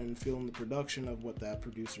beat and feeling the production of what that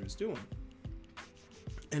producer is doing,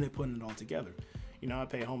 and they're putting it all together. You know, I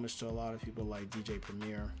pay homage to a lot of people like DJ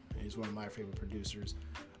Premier. He's one of my favorite producers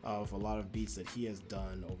of a lot of beats that he has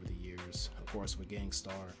done over the years, of course with Gang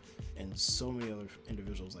Starr and so many other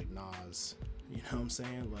individuals like Nas, you know what I'm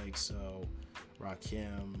saying? Like, so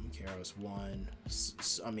Rakim, KRS-One,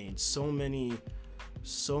 I mean, so many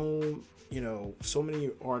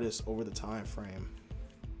artists over the time frame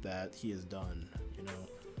that he has done, you know.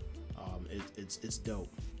 It's dope,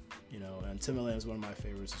 you know. And Timbaland is one of my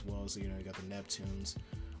favorites as well. So, you know, you got the Neptunes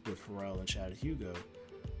with Pharrell and Chattanooga.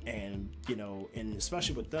 And, you know, and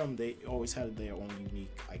especially with them, they always had their own unique,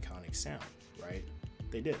 iconic sound, right?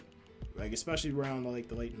 They did. Like, especially around like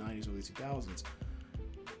the late 90s, early 2000s.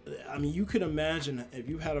 I mean, you could imagine if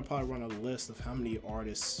you had to probably run a list of how many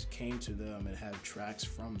artists came to them and had tracks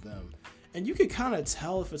from them. And you could kind of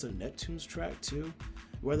tell if it's a Neptunes track too,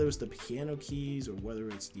 whether it's the piano keys or whether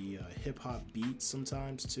it's the hip-hop beats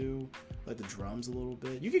sometimes too, like the drums a little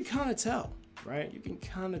bit. You can kind of tell. Right? You can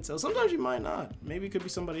kind of tell. Sometimes you might not. Maybe it could be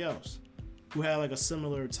somebody else who had like a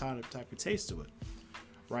similar type of taste to it,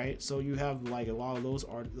 right? So you have like a lot of those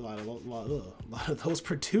a lot of those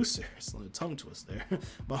producers. A tongue twist there,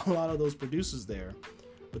 but a lot of those producers there.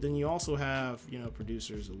 But then you also have, you know,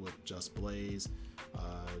 producers with Just Blaze,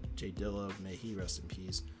 Jay Dilla, may he rest in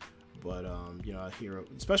peace. But you know, I hear,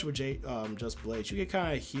 especially with Just Blaze, you can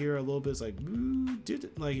kind of hear a little bit. It's like,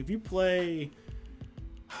 dude, like if you play.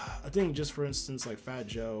 I think just for instance, like Fat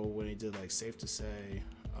Joe, when he did like Safe to Say,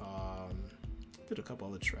 did a couple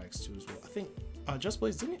other tracks too as well. I think Just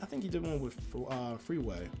Blaze, didn't he? I think he did one with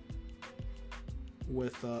Freeway.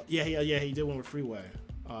 With he did one with Freeway.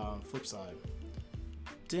 Flip Side.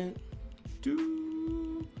 Yeah,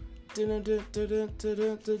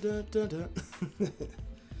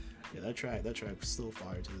 that track is still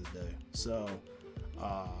fire to this day. So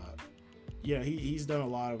yeah, he's done a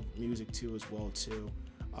lot of music too as well too.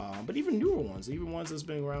 But even newer ones, even ones that's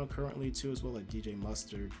been around currently too, as well, like DJ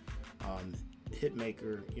Mustard,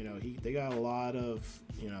 Hitmaker. They got a lot of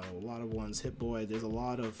ones. Hit Boy. There's a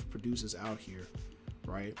lot of producers out here,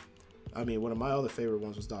 right? I mean, one of my other favorite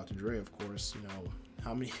ones was Dr. Dre, of course.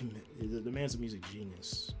 How many? The man's a music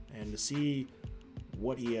genius, and to see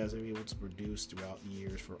what he has been able to produce throughout the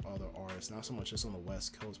years for other artists, not so much just on the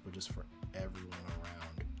West Coast, but just for everyone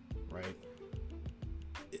around, right?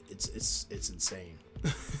 It's insane.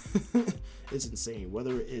 It's insane.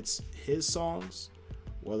 Whether it's his songs,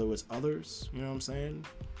 whether it's others, you know what I'm saying?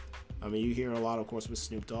 I mean, you hear a lot, of course, with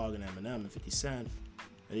Snoop Dogg and Eminem and 50 Cent,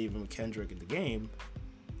 and even with Kendrick in the Game,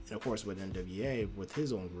 and of course with NWA with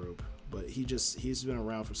his own group. But he's been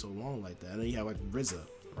around for so long like that. And then you have like RZA,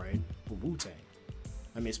 right? With Wu-Tang.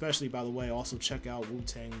 I mean, especially, by the way, also check out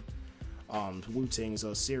Wu-Tang's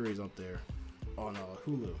series up there on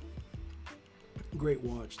Hulu. Great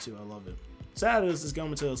watch too. I love it. Sad this is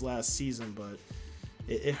coming to its last season, but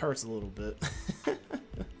it hurts a little bit.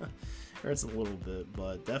 Hurts a little bit,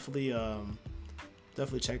 but definitely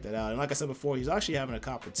check that out. And like I said before, he's actually having a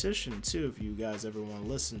competition too. If you guys ever want to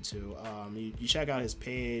listen to, you check out his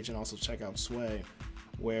page and also check out Sway,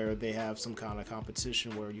 where they have some kind of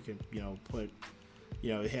competition where you can put.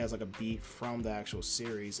 It has like a beat from the actual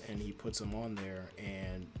series, and he puts them on there,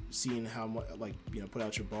 and seeing how much, put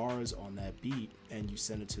out your bars on that beat, and you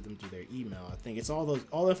send it to them through their email. I think it's all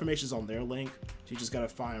the information is on their link. So you just gotta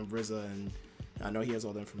find RZA, and I know he has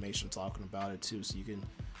all the information talking about it too, so you can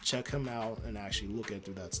check him out and actually look at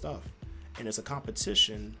through that stuff. And it's a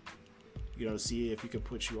competition, to see if he could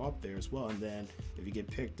put you up there as well. And then if you get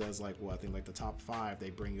picked as I think the top 5, they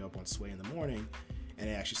bring you up on Sway in the morning. And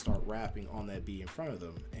they actually start rapping on that beat in front of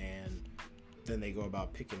them, and then they go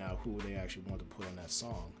about picking out who they actually want to put on that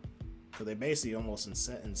song. So they basically almost in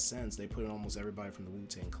sense they put almost everybody from the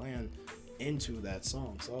Wu-Tang Clan into that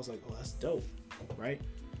song. So I was like, oh, that's dope, right?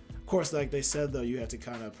 Of course, like they said though, you have to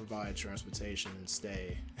kind of provide transportation and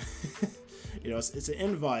stay. It's an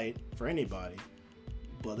invite for anybody,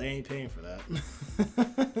 but they ain't paying for that.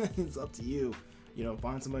 It's up to you.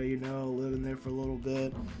 Find somebody living there for a little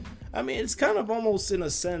bit. I mean, it's kind of almost in a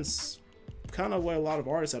sense, kind of what a lot of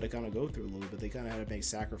artists had to kind of go through a little bit. They kind of had to make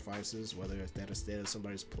sacrifices, whether it's that to stay at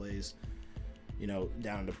somebody's place,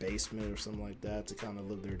 down in the basement or something like that, to kind of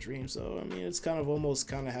live their dream. So, I mean, it's kind of almost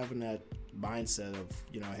kind of having that mindset of,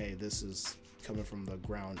 hey, this is coming from the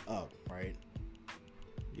ground up, right?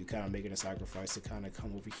 You kind of making a sacrifice to kind of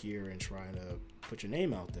come over here and trying to put your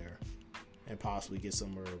name out there and possibly get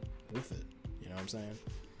somewhere with it. You know what I'm saying?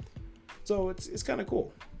 So it's kind of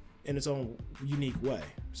cool in its own unique way.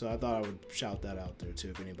 So I thought I would shout that out there too.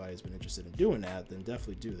 If anybody's been interested in doing that, then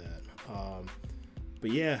definitely do that.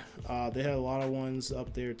 But yeah, they had a lot of ones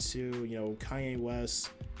up there too. Kanye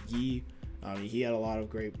West, Yee. He had a lot of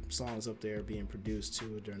great songs up there being produced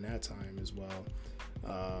too during that time as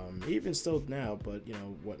well. Even still now, but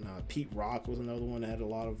whatnot. Pete Rock was another one that had a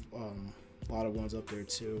lot of ones up there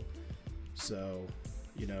too. So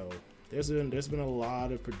there's been a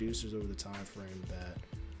lot of producers over the time frame that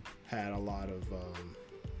had a lot of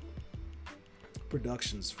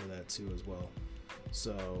productions for that too as well.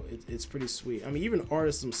 So it's pretty sweet. I mean, even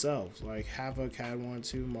artists themselves, like Havoc had one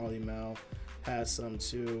too. Marley Mel had some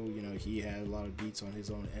too. He had a lot of beats on his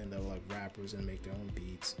own end that were like rappers and make their own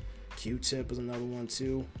beats. Q-Tip was another one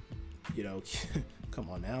too. Come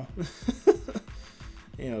on now.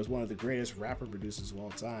 Is one of the greatest rapper producers of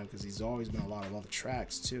all time, because he's always been a lot of other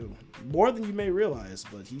tracks too, more than you may realize,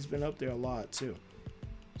 but he's been up there a lot too.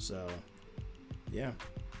 So yeah.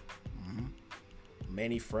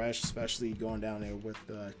 Manny Fresh, especially going down there with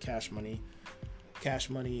Cash Money,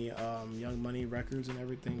 Young Money records and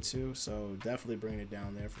everything too. So definitely bringing it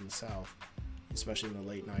down there from the South, especially in the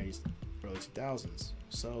late 90s, early 2000s.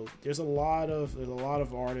 So there's a lot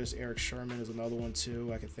of artists. Eric Sherman is another one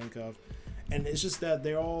too I could think of. And it's just that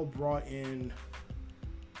they're all brought in,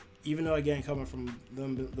 even though, again, coming from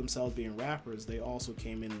themselves being rappers, they also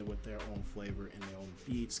came in with their own flavor and their own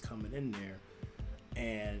beats coming in there.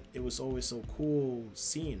 And it was always so cool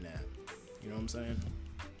seeing that. You know what I'm saying?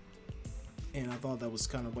 And I thought that was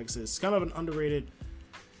kind of, like I said, it's kind of an underrated,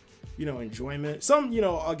 enjoyment. Some,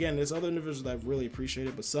 again, there's other individuals that really appreciate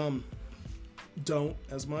it, but some don't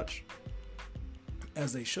as much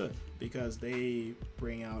as they should, because they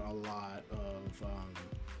bring out a lot of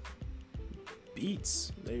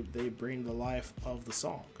beats. They bring the life of the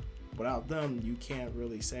song. Without them, you can't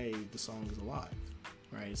really say the song is alive,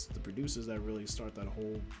 right? It's the producers that really start that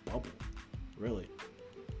whole bubble, really.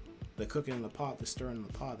 They're cooking in the pot, they're stirring in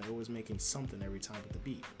the pot, they're always making something every time with the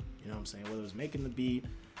beat. You know what I'm saying? Whether it's making the beat,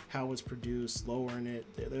 how it's produced, lowering it.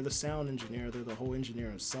 They're the sound engineer. They're the whole engineer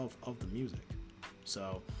itself of the music.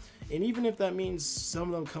 So, and even if that means some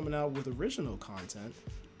of them coming out with original content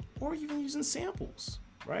or even using samples,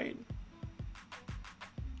 right?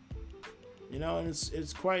 You know, and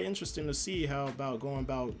it's quite interesting to see how about going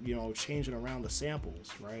about, you know, changing around the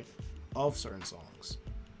samples, right, of certain songs.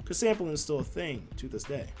 Because sampling is still a thing to this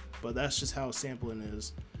day, but that's just how sampling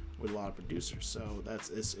is with a lot of producers. So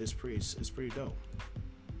it's pretty dope.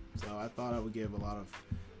 So I thought I would give a lot of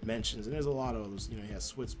mentions, and there's a lot of those. You know, you have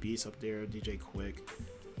Switz Beats up there, DJ Quick.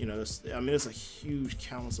 You know, there's a huge,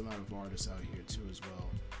 countless amount of artists out here too as well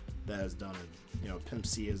that has done it. You know, Pimp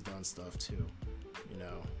C has done stuff too. You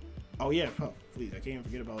know, oh yeah, please, I can't even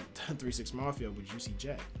forget about 3 6 Mafia with Juicy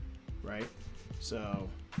J, right? So,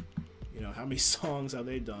 you know, how many songs have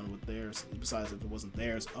they done with theirs? Besides, if it wasn't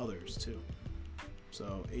theirs, others too.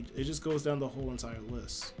 So it just goes down the whole entire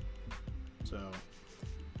list. So,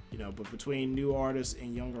 you know, but between new artists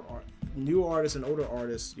and new artists and older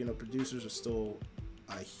artists, you know, producers are still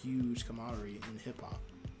a huge commodity in hip hop,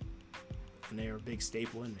 and they're a big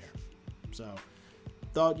staple in there. So,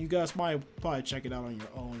 thought you guys might probably check it out on your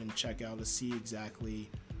own and check out to see exactly,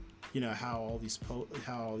 you know, how all these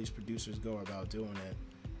producers go about doing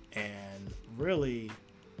it, and really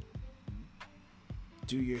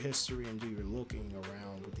do your history and do your looking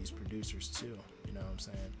around with these producers too. You know what I'm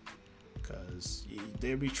saying? Because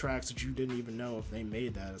there'd be tracks that you didn't even know if they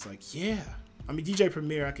made that. It's like, yeah. I mean, DJ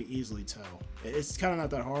Premier, I could easily tell. It's kind of not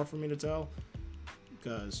that hard for me to tell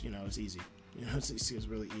because, you know, it's easy. You know, it's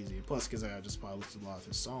really easy. Plus, because I just probably listened to a lot of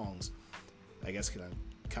his songs, I guess because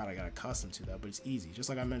I kind of got accustomed to that. But it's easy, just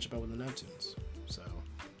like I mentioned about with the Neptunes. So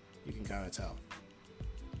you can kind of tell.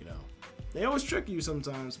 You know, they always trick you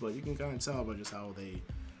sometimes, but you can kind of tell by just how they,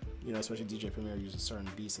 you know, especially DJ Premier uses certain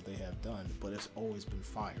beats that they have done. But it's always been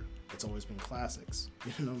fire. It's always been classics.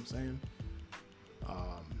 You know what I'm saying?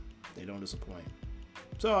 They don't disappoint.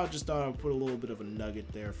 So I just thought I'd put a little bit of a nugget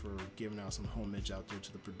there for giving out some homage out there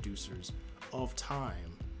to the producers of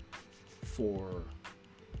time for,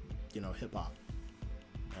 you know, hip hop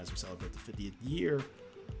as we celebrate the 50th year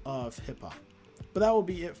of hip hop. But that will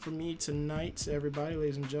be it for me tonight, everybody,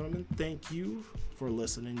 ladies and gentlemen. Thank you for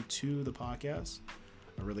listening to the podcast.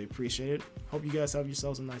 I really appreciate it. Hope you guys have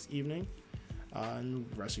yourselves a nice evening and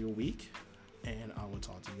the rest of your week. And I will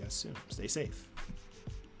talk to you guys soon. Stay safe.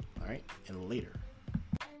 All right, and later.